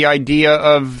or the idea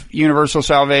of universal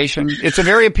salvation? It's a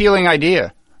very appealing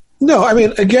idea. No, I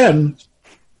mean, again,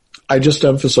 I just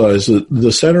emphasize that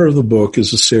the center of the book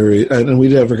is a series, and we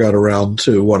never got around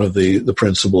to one of the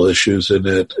principal issues in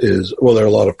it is, well, there are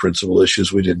a lot of principal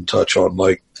issues we didn't touch on,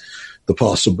 like the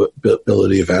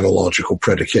possibility of analogical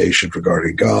predication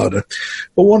regarding God.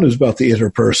 But one is about the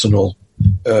interpersonal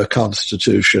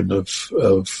constitution of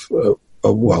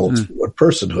what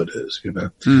personhood is,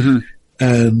 Mm-hmm.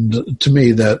 And to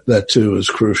me, that too is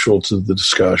crucial to the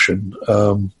discussion.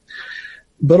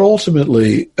 But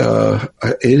ultimately,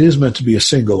 it is meant to be a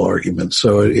single argument.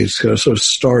 So it sort of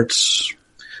starts,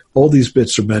 all these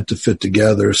bits are meant to fit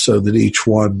together so that each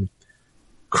one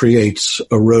creates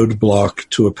a roadblock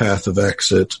to a path of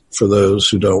exit for those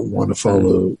who don't want to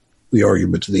follow the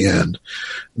argument to the end.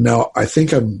 Now, I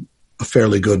think I'm a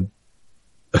fairly good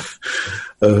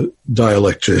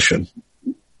dialectician.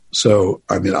 So,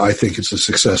 I mean, I think it's a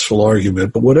successful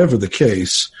argument, but whatever the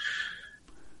case,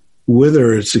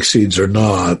 whether it succeeds or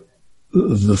not,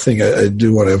 the thing I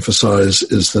do want to emphasize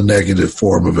is the negative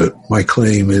form of it. My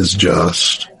claim is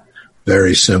just,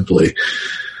 very simply,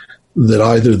 that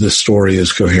either the story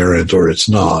is coherent or it's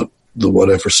not,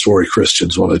 whatever story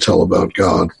Christians want to tell about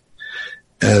God.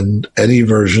 And any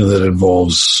version that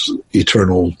involves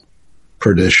eternal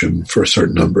perdition for a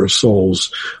certain number of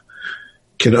souls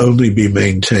can only be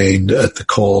maintained at the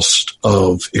cost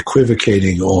of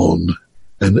equivocating on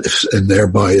and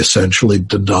thereby essentially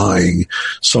denying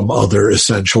some other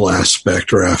essential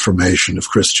aspect or affirmation of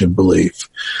Christian belief.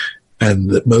 And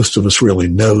that most of us really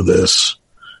know this.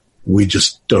 We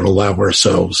just don't allow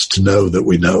ourselves to know that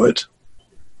we know it.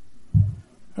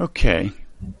 Okay.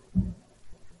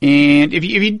 And if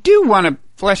you do want to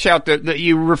flesh out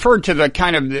you referred to the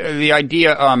kind of the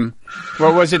idea,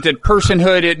 what was it, that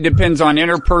personhood, it depends on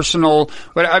interpersonal,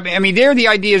 but I mean, there the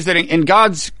idea is that in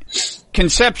God's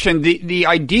conception, the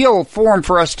ideal form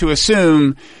for us to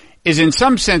assume is in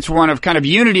some sense one of kind of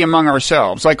unity among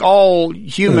ourselves, like all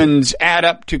humans add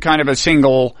up to kind of a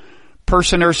single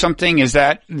person or something. Is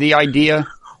that the idea?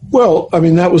 Well, I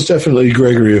mean, that was definitely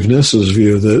Gregory of Nyssa's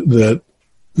view that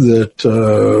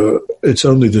it's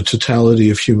only the totality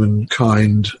of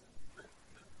humankind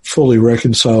fully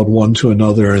reconciled one to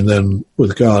another and then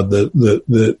with God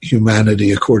that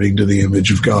humanity, according to the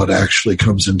image of God, actually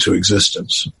comes into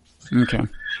existence. Okay.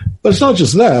 But it's not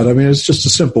just that. I mean, it's just a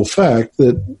simple fact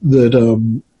that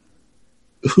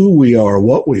who we are,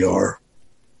 what we are,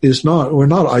 we're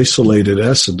not isolated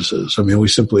essences. I mean, we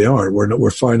simply aren't.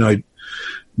 We're finite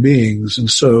beings. And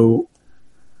so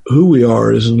who we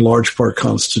are is in large part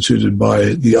constituted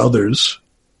by the others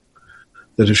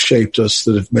that have shaped us,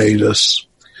 that have made us.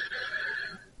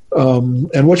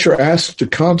 And what you're asked to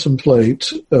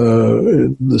contemplate,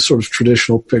 the sort of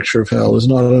traditional picture of hell, is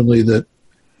not only that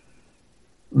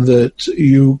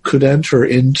you could enter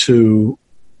into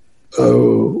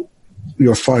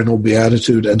your final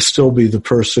beatitude and still be the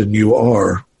person you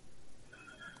are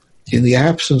in the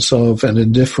absence of and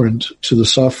indifferent to the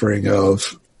suffering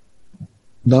of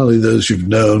not only those you've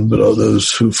known, but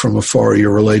those who from afar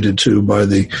you're related to by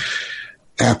the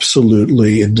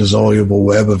absolutely indissoluble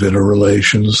web of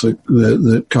interrelations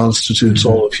that constitutes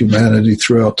all of humanity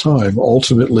throughout time.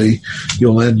 Ultimately,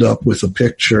 you'll end up with a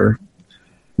picture.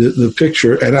 The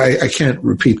picture, and I can't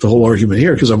repeat the whole argument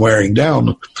here because I'm wearing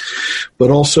down,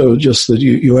 but also just that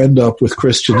you end up with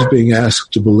Christians being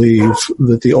asked to believe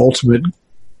that the ultimate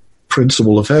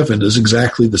principle of heaven is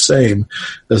exactly the same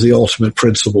as the ultimate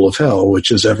principle of hell,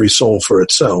 which is every soul for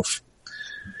itself.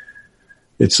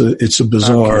 It's a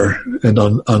bizarre and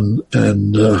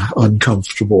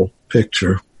uncomfortable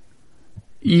picture.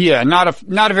 Yeah, not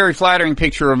a very flattering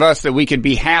picture of us that we could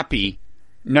be happy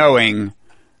knowing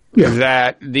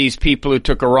that these people who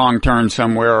took a wrong turn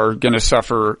somewhere are going to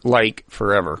suffer like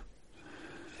forever.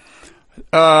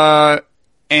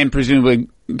 And presumably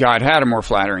God had a more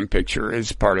flattering picture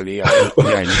as part of the idea.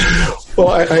 Well,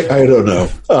 I don't know.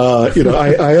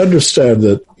 I understand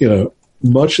that,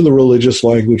 much of the religious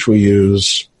language we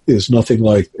use is nothing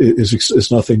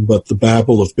but the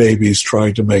babble of babies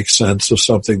trying to make sense of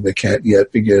something they can't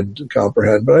yet begin to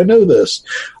comprehend. But I know this.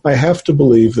 I have to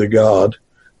believe that God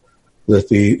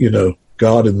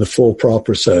in the full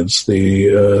proper sense, the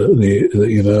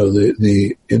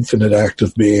infinite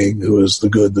active being who is the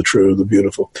good, the true, the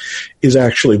beautiful, is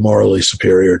actually morally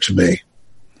superior to me.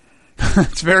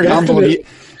 It's very humble of you.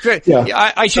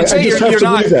 Yeah, I should say you're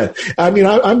not. That. I mean,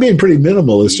 I'm being pretty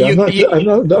minimalist. I'm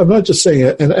not just saying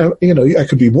it. And I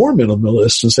could be more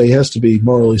minimalist and say he has to be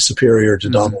morally superior to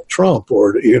Donald Trump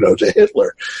or to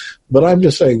Hitler. But I'm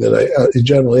just saying that in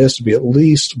general, he has to be at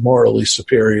least morally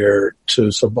superior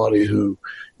to somebody who,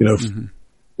 would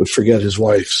forget his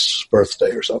wife's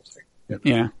birthday or something.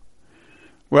 Yeah.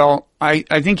 Well,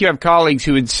 I think you have colleagues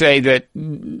who would say that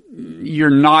you're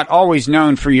not always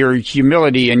known for your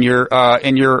humility and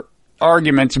your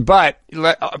arguments, but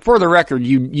for the record,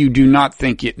 you do not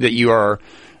think that you are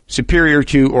superior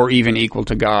to or even equal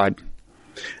to God.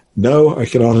 No, I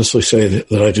can honestly say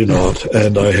that I do not,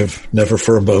 and I have never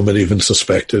for a moment even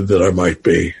suspected that I might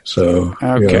be. So,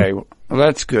 okay, well,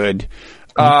 that's good.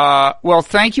 Well,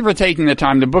 thank you for taking the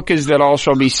time. The book is That All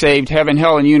Shall Be Saved, Heaven,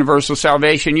 Hell, and Universal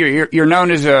Salvation. You're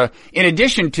known as in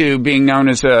addition to being known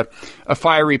as a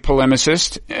fiery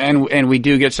polemicist, and we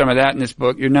do get some of that in this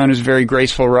book, you're known as a very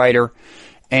graceful writer,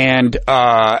 and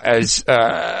as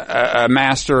a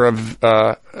master of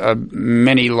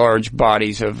many large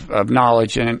bodies of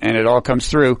knowledge, and it all comes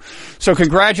through. So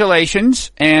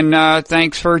congratulations, and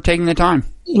thanks for taking the time.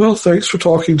 Well, thanks for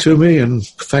talking to me, and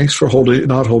thanks for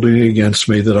not holding it against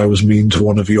me that I was mean to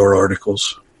one of your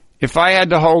articles. If I had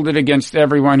to hold it against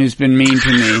everyone who's been mean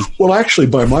to me... Well, actually,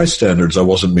 by my standards, I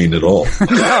wasn't mean at all.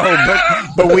 No,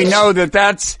 but we know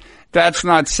that's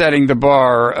not setting the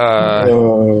bar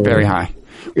very high.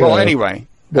 Well, anyway.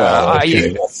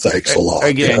 Okay. Well, thanks a lot.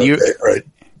 Again, right.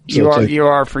 You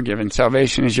are forgiven.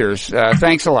 Salvation is yours.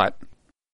 Thanks a lot.